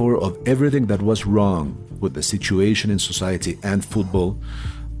metaphor of everything that was wrong with the situation in society and football,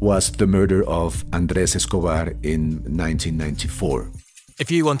 was the murder of Andrés Escobar in 1994. If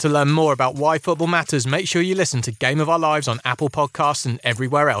you want to learn more about why football matters, make sure you listen to Game of Our Lives on Apple Podcasts and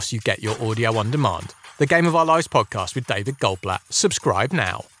everywhere else you get your audio on demand. The Game of Our Lives podcast with David Goldblatt. Subscribe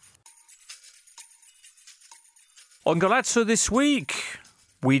now. On Golazzo this week,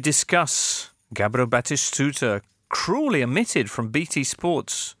 we discuss Gabriel Batistuta, cruelly omitted from BT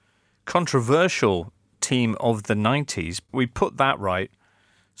Sports' controversial team of the 90s. We put that right,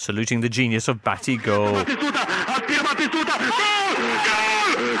 saluting the genius of Batty Goal.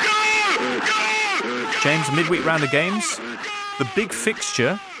 James, midweek round of games. The big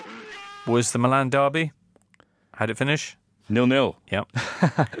fixture was the Milan derby. How'd it finish? 0-0. Yep.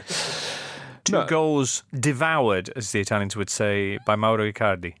 Two goals devoured, as the Italians would say, by Mauro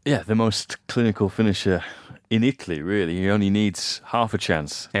Icardi. Yeah, the most clinical finisher in Italy, really. He only needs half a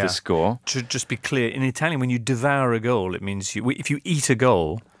chance to score. To just be clear, in Italian, when you devour a goal, it means if you eat a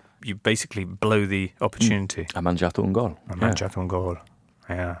goal, you basically blow the opportunity. Ha mangiato un gol. Ha mangiato un gol.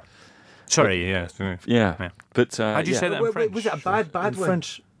 Yeah. Sorry, Yeah. But how do you say that in French? Was it a bad one?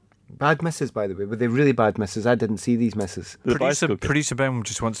 French. Bad misses, by the way. Were they really bad misses? I didn't see these misses. Producer Ben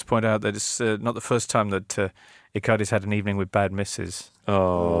just wants to point out that it's not the first time that Icardi's had an evening with bad misses.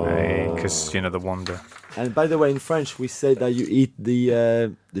 Oh. Because, the wonder. And by the way, in French, we say that you eat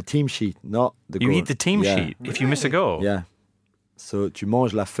the team sheet, not the goal. You eat the team sheet if you miss a goal? Yeah. So, tu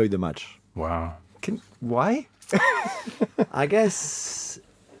manges la feuille de match. Wow. Why? I guess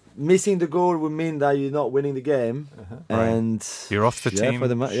missing the goal would mean that you're not winning the game, and you're off the team. For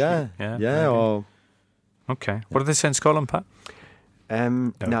the yeah. Or okay. What do they say in Scotland, Pat?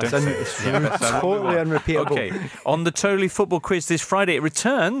 It's totally unrepeatable. Okay, on the Totally Football quiz this Friday, it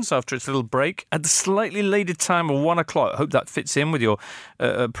returns after its little break at the slightly later time of 1 o'clock. I hope that fits in with your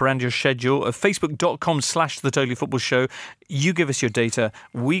perennial schedule. Facebook.com/The Totally Football Show. You give us your data.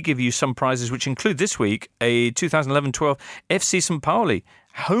 We give you some prizes, which include this week a 2011-12 FC St. Pauli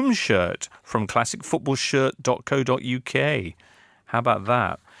home shirt from classicfootballshirt.co.uk. How about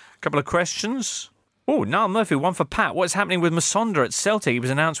that? A couple of questions. Oh, Niall Murphy, one for Pat. What's happening with Musonda at Celtic? He was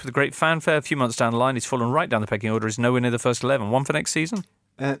announced with great fanfare a few months down the line. He's fallen right down the pecking order. He's nowhere near the first 11. One for next season?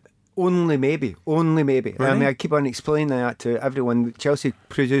 Only maybe. Really? I mean, I keep on explaining that to everyone. Chelsea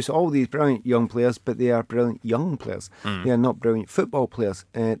produce all these brilliant young players, but they are brilliant young players. They are not brilliant football players.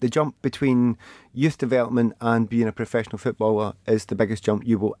 The jump between youth development and being a professional footballer is the biggest jump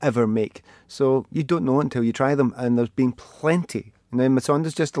you will ever make. So you don't know until you try them, and there's been plenty. Now,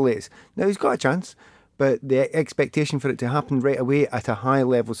 Musonda's just the latest. Now, he's got a chance, But the expectation for it to happen right away at a high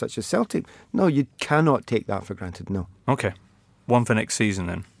level such as Celtic, no, you cannot take that for granted, no. Okay. One for next season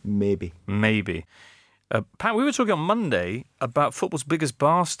then? Maybe. Pat, we were talking on Monday about football's biggest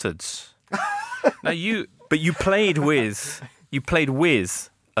bastards. Now you played with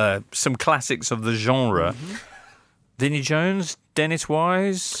some classics of the genre. Mm-hmm. Vinnie Jones, Dennis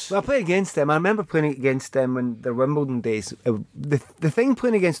Wise. Well, I played against them. I remember playing against them in the Wimbledon days. The thing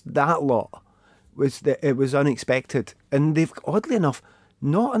playing against that lot was that it was unexpected, and they've oddly enough,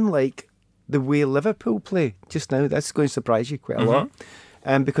 not unlike the way Liverpool play just now. That's going to surprise you quite a lot,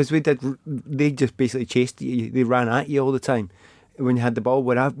 because they just basically chased you. They ran at you all the time when you had the ball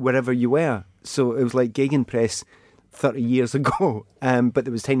wherever you were. So it was like gegenpress 30 years ago, but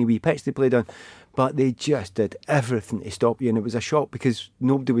there was tiny wee pitch they played on. But they just did everything to stop you, and it was a shock because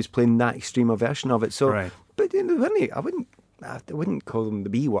nobody was playing that extreme a version of it. So, right. But I wouldn't call them the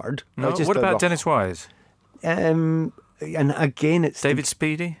B word. No, what about Dennis Wise? And again, it's David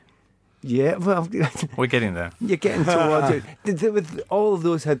Speedy. Yeah, well, we're getting there. You're getting towards it. With all of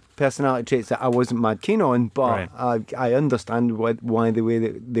those had personality traits that I wasn't mad keen on, but right. I understand why the way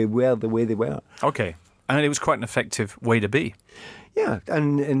they were the way they were. Okay, and it was quite an effective way to be. Yeah,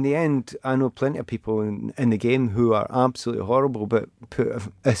 and in the end, I know plenty of people in the game who are absolutely horrible, but put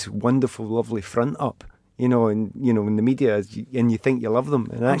this wonderful, lovely front up, in the media, and you think you love them.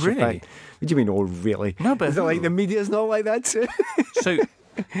 In actual fact, what do you mean, oh, really? No, but is it like the media's not like that too?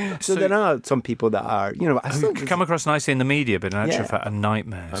 So there are some people that are, come across nicely in the media, but in actual fact, are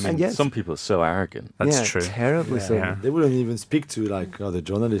nightmares. I mean, some people are so arrogant. That's true. Terribly so. Yeah. They wouldn't even speak to the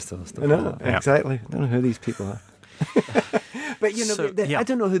journalists or stuff. I know, exactly. I don't know who these people are. But I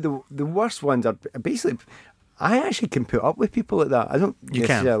don't know who the worst ones are. Basically, I actually can put up with people like that. I don't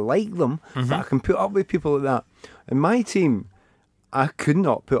necessarily like them, but I can put up with people like that. In my team, I could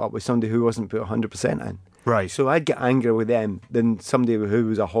not put up with somebody who wasn't put 100% in. Right. So I'd get angrier with them than somebody who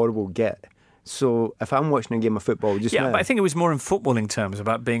was a horrible git. So if I'm watching a game of football, but I think it was more in footballing terms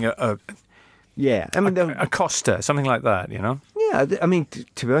about being a Costa, something like that, Yeah, I mean,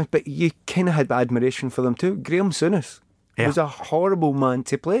 to be honest, but you kind of had admiration for them too. Graham Souness was a horrible man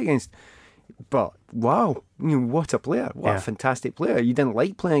to play against, but wow, what a player! What a fantastic player! You didn't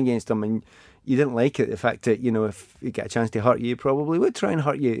like playing against him, and you didn't like it. The fact that if you get a chance to hurt you, probably would try and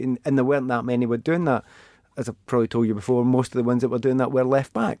hurt you, and there weren't that many were doing that. As I probably told you before, most of the ones that were doing that were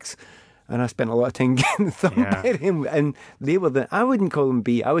left backs. And I spent a lot of time getting thumped by him. And they were I wouldn't call them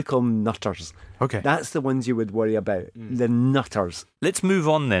B, I would call them nutters. Okay. That's the ones you would worry about, the nutters. Let's move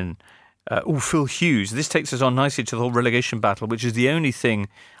on then. Phil Hughes. This takes us on nicely to the whole relegation battle, which is the only thing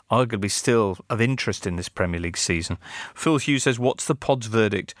arguably still of interest in this Premier League season. Phil Hughes says, what's the pod's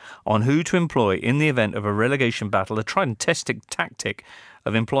verdict on who to employ in the event of a relegation battle? A tried and tested tactic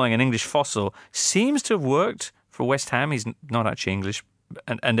of employing an English fossil seems to have worked for West Ham. He's not actually English.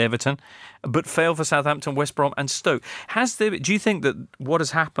 And Everton, but failed for Southampton, West Brom and Stoke. Do you think that what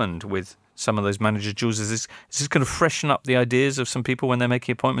has happened with some of those managers, Jules, is this going to freshen up the ideas of some people when they're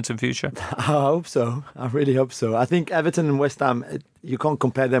making appointments in future? I hope so. I really hope so. I think Everton and West Ham, you can't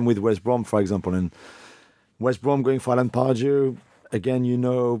compare them with West Brom, for example. And West Brom going for Alan Pardew, again,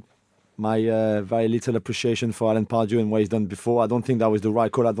 my very little appreciation for Alan Pardew and what he's done before. I don't think that was the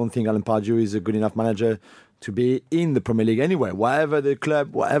right call. I don't think Alan Pardew is a good enough manager to be in the Premier League anyway. Whatever the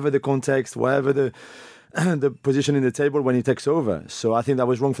club, whatever the context, whatever the position in the table when he takes over. So I think that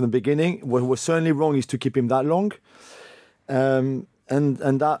was wrong from the beginning. What was certainly wrong is to keep him that long. And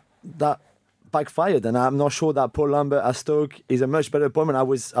that backfired. And I'm not sure that Paul Lambert at Stoke is a much better appointment. I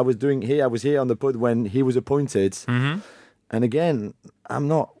was here on the pod when he was appointed. Mm-hmm. And again, I'm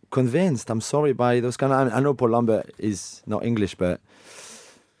not convinced. I'm sorry by those kind of... I know Paul Lambert is not English, but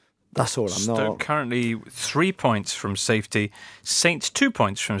that's all. Stoke currently 3 points from safety. Saints 2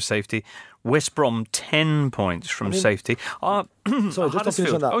 points from safety. West Brom 10 points from safety. Sorry, just to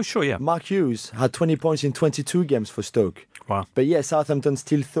finish on that. Oh, sure, yeah. Mark Hughes had 20 points in 22 games for Stoke. Wow. But yeah, Southampton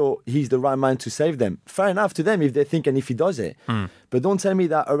still thought he's the right man to save them. Fair enough to them if they think and if he does it. But don't tell me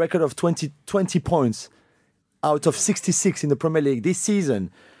that a record of 20 points out of 66 in the Premier League this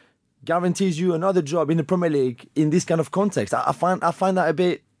season guarantees you another job in the Premier League in this kind of context. I find that a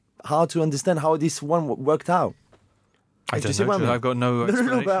bit hard to understand how this one worked out. I don't know. I've got no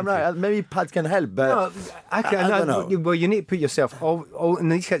explanation. No, but I'm right. Maybe Pat can help, but I don't know. Well, you need to put yourself, all in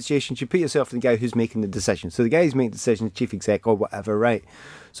these situations, you put yourself in the guy who's making the decision. So the guy who's making the decision, chief exec or whatever, right?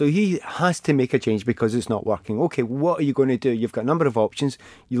 So he has to make a change because it's not working. Okay, what are you going to do? You've got a number of options.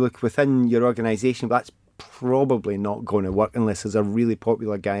 You look within your organisation, that's probably not going to work unless there's a really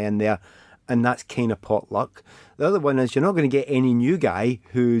popular guy in there, and that's kind of pot luck. The other one is you're not going to get any new guy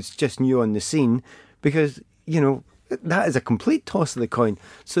who's just new on the scene because, that is a complete toss of the coin.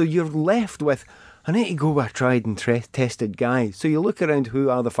 So you're left with, I need to go with a tried and tested guy. So you look around, who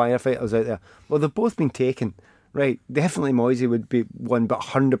are the firefighters out there? Well, they've both been taken. Right, definitely Moisey would be one, but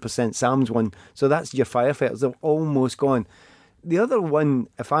 100% Sam's one. So that's your firefighters. They're almost gone. The other one,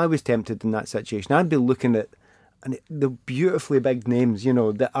 if I was tempted in that situation, I'd be looking at the beautifully big names,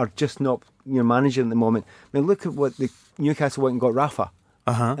 that are just not managing at the moment. I mean, look at what the Newcastle went and got Rafa.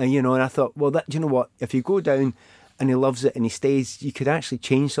 And I thought, well, do you know what? If you go down and he loves it and he stays, you could actually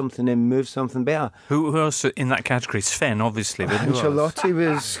change something and move something better. Who else in that category? Sven, obviously. But Ancelotti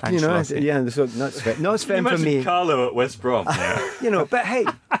was, so not Sven. Not Sven for me. Carlo at West Brom. But hey,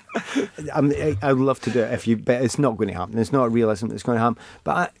 I'd love to do it but it's not going to happen. It's not a realism that's going to happen.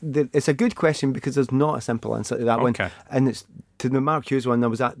 But it's a good question because there's not a simple answer to that one. And it's to the Mark Hughes one. I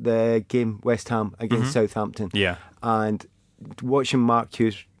was at the game West Ham against Southampton. Yeah. And watching Mark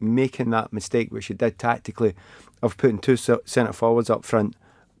Hughes making that mistake, which he did tactically, of putting two centre forwards up front,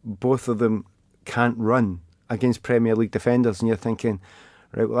 both of them can't run against Premier League defenders, and you're thinking,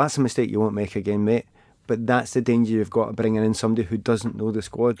 right, well, that's a mistake you won't make again, mate. But that's the danger you've got of bringing in somebody who doesn't know the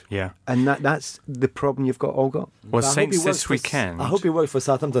squad. Yeah. And that's the problem you've all got. Well, Saints this weekend. I hope he works for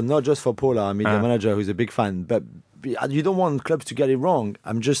Southampton, not just for Paula, the manager, who's a big fan, but you don't want clubs to get it wrong.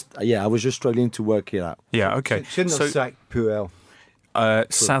 I was just struggling to work it out. Yeah, okay. Shouldn't have sacked Puel.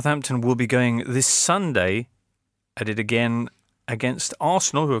 Southampton will be going this Sunday at it again against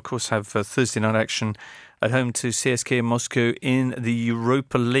Arsenal, who of course have Thursday night action at home to CSKA Moscow in the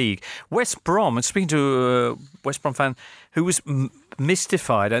Europa League. West Brom, and speaking to a West Brom fan who was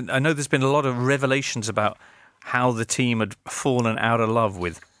mystified, and I know there's been a lot of revelations about how the team had fallen out of love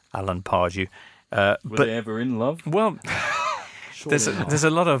with Alan Pardew. Were they ever in love? Well, there's a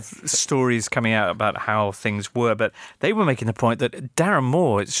lot of stories coming out about how things were, but they were making the point that Darren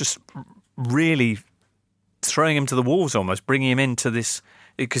Moore, it's just really throwing him to the wolves almost, bringing him into this,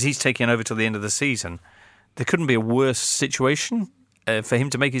 because he's taking over till the end of the season. There couldn't be a worse situation for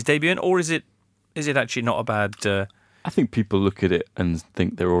him to make his debut in, or is it actually not a bad... I think people look at it and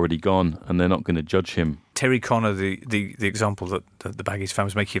think they're already gone and they're not going to judge him. Terry Connor, the example that the Baggies fan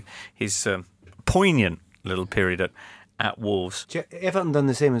was making, his poignant little period at Wolves. Everton done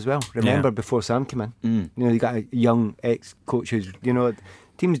the same as well. Remember, before Sam came in, you got a young ex-coach who's,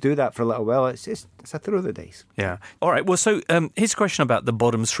 teams do that for a little while. It's a throw of the dice. Yeah. All right. Well, so here's a question about the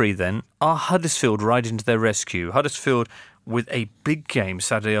bottom three then. Are Huddersfield riding to their rescue? Huddersfield with a big game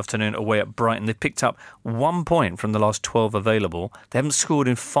Saturday afternoon away at Brighton. They picked up 1 point from the last 12 available. They haven't scored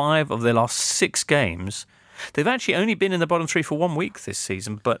in 5 of their last 6 games. They've actually only been in the bottom 3 for 1 week this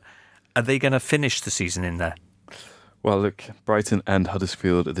season, but are they going to finish the season in there? Well, look, Brighton and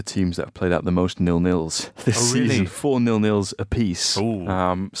Huddersfield are the teams that have played out the most 0-0s this season. 4 0-0s apiece.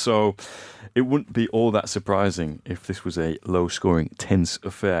 So it wouldn't be all that surprising if this was a low-scoring, tense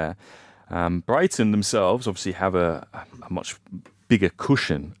affair. Brighton themselves obviously have a much bigger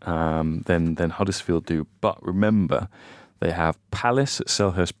cushion than Huddersfield do. But remember, they have Palace at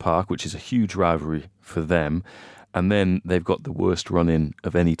Selhurst Park, which is a huge rivalry for them. And then they've got the worst run-in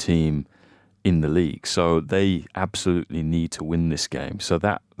of any team in the league. So they absolutely need to win this game. So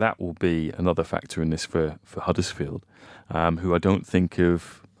that will be another factor in this for Huddersfield, who I don't think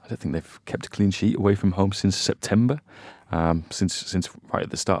they've kept a clean sheet away from home since September, since right at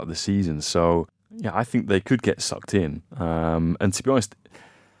the start of the season. So yeah, I think they could get sucked in. And to be honest,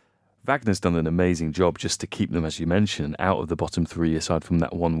 Wagner's done an amazing job just to keep them, as you mentioned, out of the bottom 3 aside from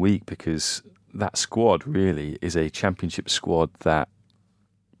that 1 week, because that squad really is a championship squad that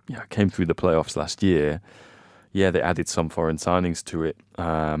came through the playoffs last year. Yeah, they added some foreign signings to it,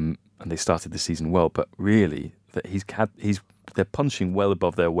 and they started the season well. But really, they're punching well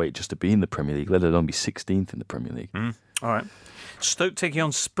above their weight just to be in the Premier League, let alone be 16th in the Premier League. All right. Stoke taking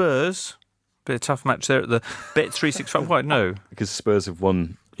on Spurs. Bit of a tough match there at the Bet365. Why? No, because Spurs have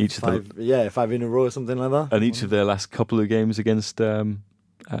won each of 5 in a row or something like that. And each of their last couple of games against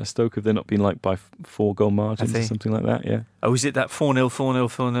Stoke, have they not been like by 4 goal margins or something like that? Yeah. Oh, is it that 4-0, 4-0,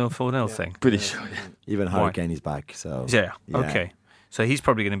 4-0, 4-0 thing? Pretty sure. Yeah. Even Harry Kane is back. So yeah. Okay. So he's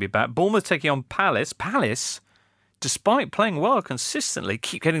probably going to be back. Bournemouth taking on Palace. Palace, despite playing well consistently,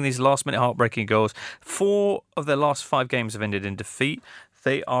 keep getting these last-minute heartbreaking goals. 4 of their last 5 games have ended in defeat.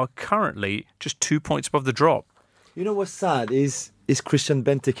 They are currently just 2 points above the drop. You know what's sad is Christian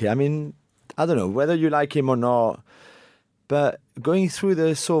Benteke. I mean, I don't know whether you like him or not, but going through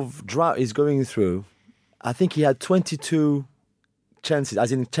the sort of drought he's going through, I think he had 22 chances,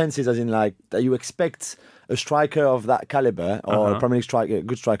 as in like that you expect a striker of that caliber or a Premier League striker,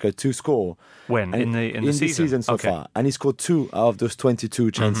 good striker, to score. When? In the season so far. And he scored 2 out of those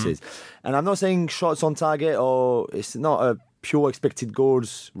 22 chances. And I'm not saying shots on target or it's not a pure expected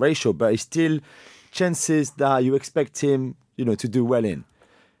goals ratio, but it's still chances that you expect him, to do well in.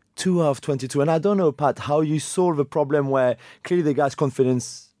 2 out of 22. And I don't know, Pat, how you solve a problem where clearly the guy's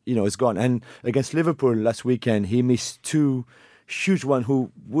confidence, is gone. And against Liverpool last weekend, he missed 2 huge ones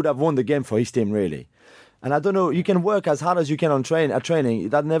who would have won the game for his team, really. And I don't know, you can work as hard as you can at training.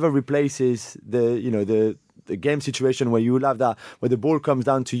 That never replaces the game situation where you will have that, where the ball comes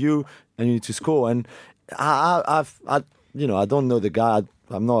down to you and you need to score. And I don't know the guy.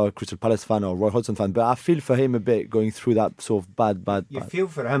 I'm not a Crystal Palace fan or Roy Hodgson fan, but I feel for him a bit going through that sort of bad. You feel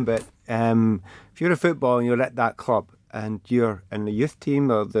for him, but if you're a footballer and you're at that club and you're in the youth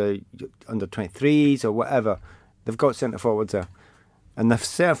team or the under 23s or whatever, they've got centre forwards there. And if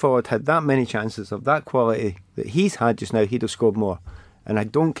centre forward had that many chances of that quality that he's had just now, he'd have scored more. And I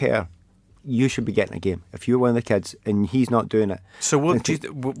don't care. You should be getting a game if you're one of the kids and he's not doing it. So will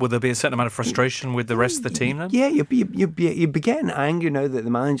there be a certain amount of frustration with the rest of the team then? Yeah, you'd be getting angry now that the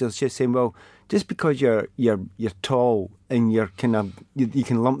manager's just saying, well, just because you're tall and you're you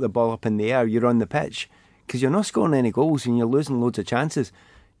can lump the ball up in the air, you're on the pitch because you're not scoring any goals and you're losing loads of chances.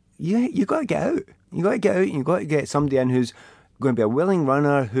 You got to get out. You got to get out and you got to get somebody in who's going to be a willing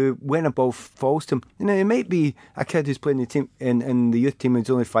runner who, when a ball falls to him, it might be a kid who's playing the team in the youth team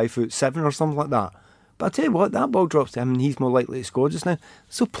who's only 5'7" or something like that. But I tell you what, that ball drops to him and he's more likely to score just now.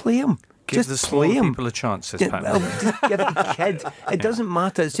 So play him. Give the small people a chance, says Pat. Just give the kid. It doesn't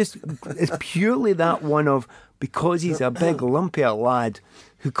matter. It's purely that one of because he's a big lumpy lad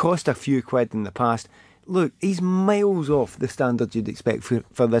who cost a few quid in the past. Look, he's miles off the standards you'd expect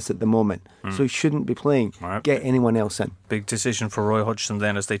for this at the moment. So he shouldn't be playing. Right. Get anyone else in. Big decision for Roy Hodgson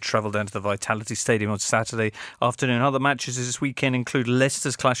then as they travel down to the Vitality Stadium on Saturday afternoon. Other matches this weekend include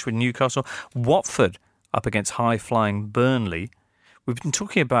Leicester's clash with Newcastle, Watford up against high-flying Burnley. We've been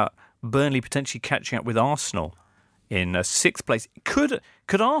talking about Burnley potentially catching up with Arsenal in 6th place. Could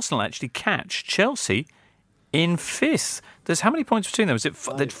Arsenal actually catch Chelsea in 5th? There's how many points between them?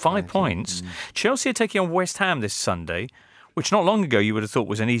 They'd 5 points. Chelsea are taking on West Ham this Sunday, which not long ago you would have thought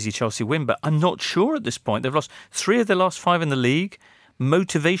was an easy Chelsea win, but I'm not sure at this point. They've lost 3 of their last 5 in the league.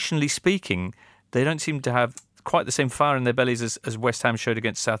 Motivationally speaking, they don't seem to have quite the same fire in their bellies as West Ham showed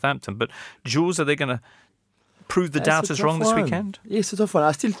against Southampton. But Jules, are they going to prove the doubters wrong this weekend? Yeah, it's a tough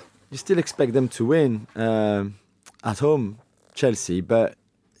one. You still expect them to win at home, Chelsea, but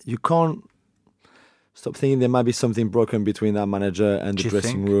you can't stop thinking there might be something broken between that manager and the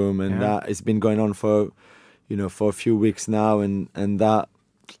dressing room, and that it's been going on for a few weeks now, and that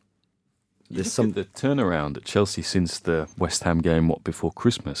there's the turnaround at Chelsea since the West Ham game before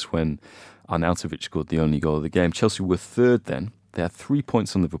Christmas when Arnautovic scored the only goal of the game. Chelsea were 3rd then. They had 3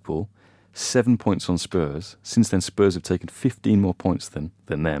 points on Liverpool, 7 points on Spurs. Since then, Spurs have taken 15 more points than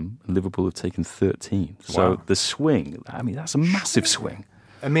them, and Liverpool have taken 13. Wow. So the swing, that's a massive swing.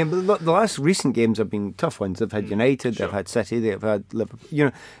 I mean, the last recent games have been tough ones. They've had United, they've had City, they've had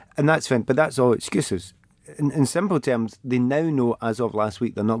Liverpool, and that's fine. But that's all excuses. In simple terms, they now know as of last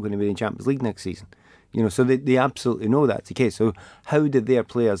week they're not going to be in Champions League next season. So they absolutely know that's the case. So how did their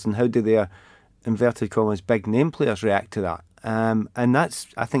players and how did their inverted commas big name players react to that? And that's,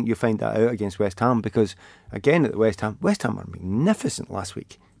 I think you find that out against West Ham because again at West Ham were magnificent last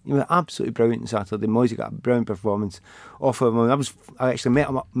week. Absolutely brilliant on Saturday. Moisey got a brilliant performance off of him. I actually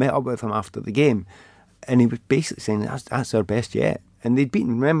met up with him after the game, and he was basically saying that's our best yet. And they'd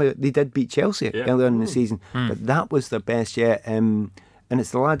beaten. Remember, they did beat Chelsea earlier in the season, but that was their best yet. And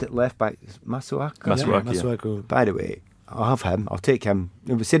it's the lad at left back, Masuaku. Yeah. By the way, I'll have him. I'll take him.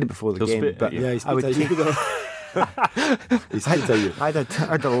 We said it before the game, but I would take him. I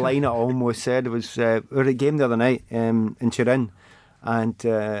had a line I almost said. It was we were at a game the other night in Turin. And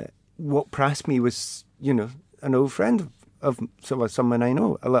what impressed me was, an old friend of sort of someone I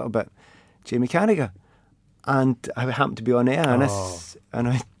know a little bit, Jamie Carragher. And I happened to be on air, and I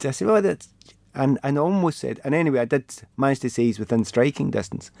said, "Oh, that's," and I almost said, and anyway, I did manage to say he's within striking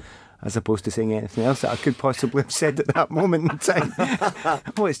distance, as opposed to saying anything else that I could possibly have said at that moment in time.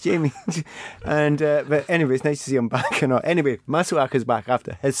 Oh, it's Jamie. And but anyway, it's nice to see him back. Anyway, Masuaka's back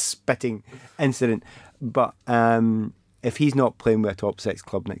after his spitting incident, but. If he's not playing with a top 6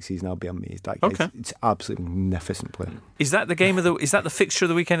 club next season, I'll be amazed. It's absolutely magnificent player. Is that the is that the fixture of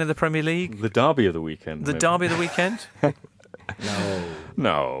the weekend in the Premier League? The derby of the weekend. Derby of the weekend?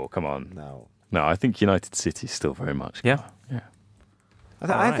 No, come on. No, I think United City still very much. Yeah.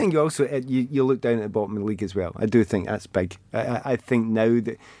 I think you also you look down at the bottom of the league as well. I do think that's big. I think now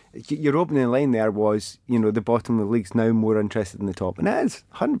that your opening line there was, the bottom of the league's now more interested in the top, and that is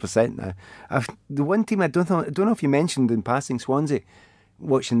 100% now. The one team I don't know if you mentioned in passing, Swansea.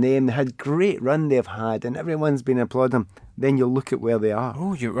 Watching them, they had great run they've had, and everyone's been applauding them. Then you look at where they are.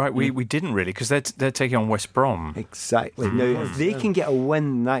 Oh, you're right. We didn't really, because they're taking on West Brom. Exactly. Now, if they can get a win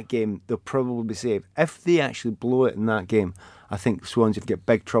in that game, they'll probably be safe. If they actually blow it in that game, I think Swansea get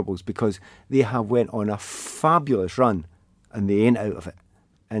big troubles, because they have went on a fabulous run and they ain't out of it.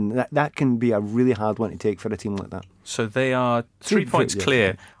 And that can be a really hard one to take for a team like that. So they are 3 points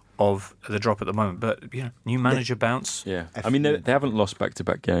clear of the drop at the moment, but new manager bounce. Yeah, I mean they haven't lost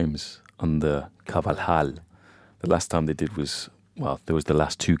back-to-back games under Carvalhal. The last time they did was there was the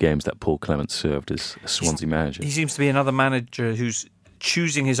last 2 games that Paul Clement served as a Swansea manager. He seems to be another manager who's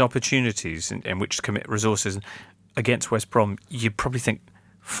choosing his opportunities in which to commit resources. Against West Brom, you'd probably think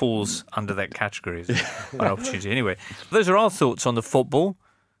falls under that category as an opportunity. Anyway, those are our thoughts on the football.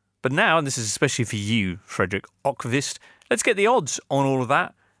 But now, and this is especially for you, Frederick Okvist, let's get the odds on all of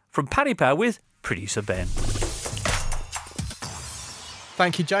that from Paddy Power with producer Ben.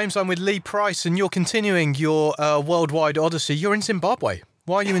 Thank you, James. I'm with Lee Price, and you're continuing your worldwide odyssey. You're in Zimbabwe.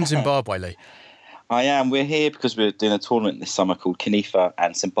 Why are you in Zimbabwe, Lee? I am. We're here because we're doing a tournament this summer called Kanifa,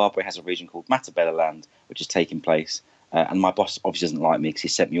 and Zimbabwe has a region called Matabeleland, which is taking place. And my boss obviously doesn't like me because he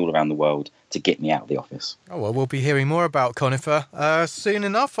sent me all around the world to get me out of the office. Oh, well, we'll be hearing more about Kanifa soon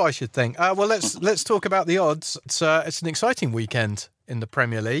enough, I should think. Well, let's talk about the odds. It's an exciting weekend in the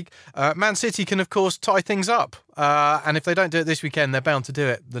Premier League. Man City can, of course, tie things up. And if they don't do it this weekend, they're bound to do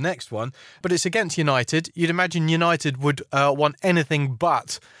it the next one. But it's against United. You'd imagine United would want anything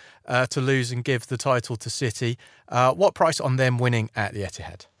but to lose and give the title to City. What price on them winning at the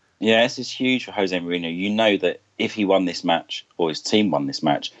Etihad? Yeah, this is huge for Jose Mourinho. You know that if he won this match, or his team won this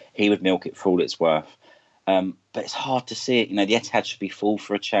match, he would milk it for all it's worth. But it's hard to see it. The Etihad should be full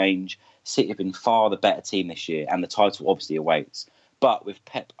for a change. City have been far the better team this year, and the title obviously awaits. But with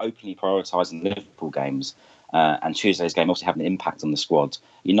Pep openly prioritising Liverpool games, and Tuesday's game also having an impact on the squad,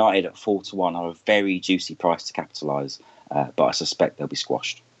 United at 4-1 are a very juicy price to capitalise, but I suspect they'll be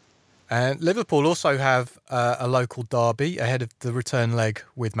squashed. And Liverpool also have a local derby ahead of the return leg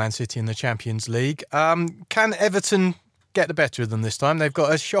with Man City in the Champions League. Can Everton get the better of them this time? They've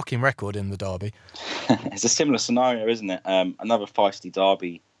got a shocking record in the derby. It's a similar scenario, isn't it? Another feisty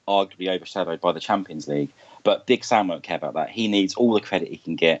derby, arguably overshadowed by the Champions League. But Big Sam won't care about that. He needs all the credit he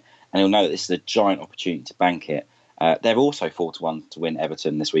can get, and he'll know that this is a giant opportunity to bank it. They're also 4-1 to win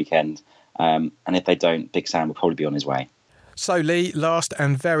Everton this weekend. And if they don't, Big Sam will probably be on his way. So, Lee, last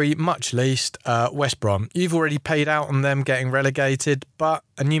and very much least, West Brom. You've already paid out on them getting relegated, but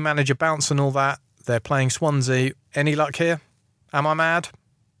a new manager bounce and all that. They're playing Swansea. Any luck here? Am I mad?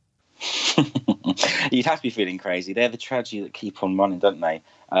 You'd have to be feeling crazy. They're the tragedy that keep on running, don't they?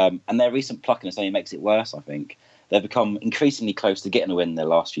 And their recent pluckiness only makes it worse, I think. They've become increasingly close to getting a win in their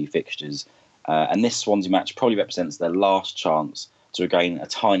last few fixtures. And this Swansea match probably represents their last chance to regain a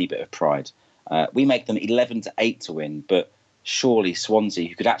tiny bit of pride. We make them 11-8 to win, but surely Swansea,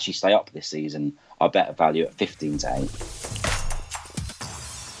 who could actually stay up this season, are better value at 15-8.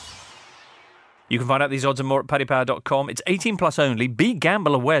 You can find out these odds and more at paddypower.com. It's 18 plus only.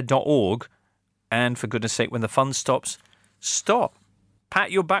 BeGambleAware.org. And for goodness sake, when the fun stops, stop. Pat,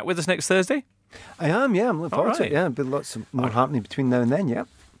 you're back with us next Thursday? I am, yeah. I'm looking forward to it. Yeah, there'll be lots more happening between now and then, yeah.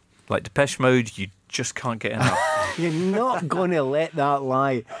 Like Depeche Mode, you just can't get enough. You're not going to let that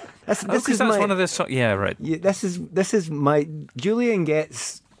lie. This is that's one of the yeah, right. Yeah, this is my Julien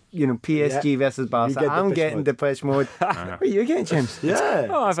gets PSG versus Barca. I'm getting Depeche Mode. What are you getting, James? Yeah.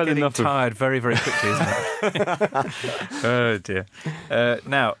 Oh, I've had enough. Tired very, very quickly, isn't it? Oh dear.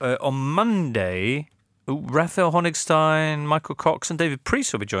 Now on Monday, Raphael Honigstein, Michael Cox, and David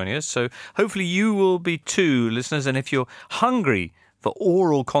Priest will be joining us. So hopefully you will be too, listeners. And if you're hungry for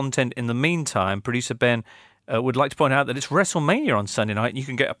oral content in the meantime, producer Ben would like to point out that it's WrestleMania on Sunday night, and you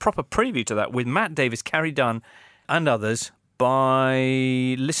can get a proper preview to that with Matt Davis, Carrie Dunn, and others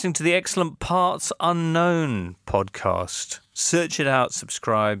by listening to the excellent Parts Unknown podcast. Search it out,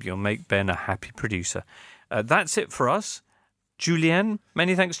 subscribe, you'll make Ben a happy producer. That's it for us. Julien,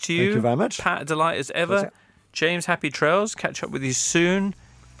 many thanks to you. Thank you very much. Pat, a delight as ever. James, happy trails. Catch up with you soon.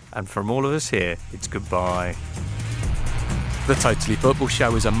 And from all of us here, it's goodbye. The Totally Football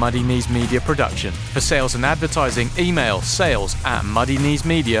Show is a Muddy Knees Media production. For sales and advertising, email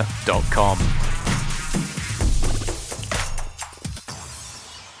sales@muddykneesmedia.com.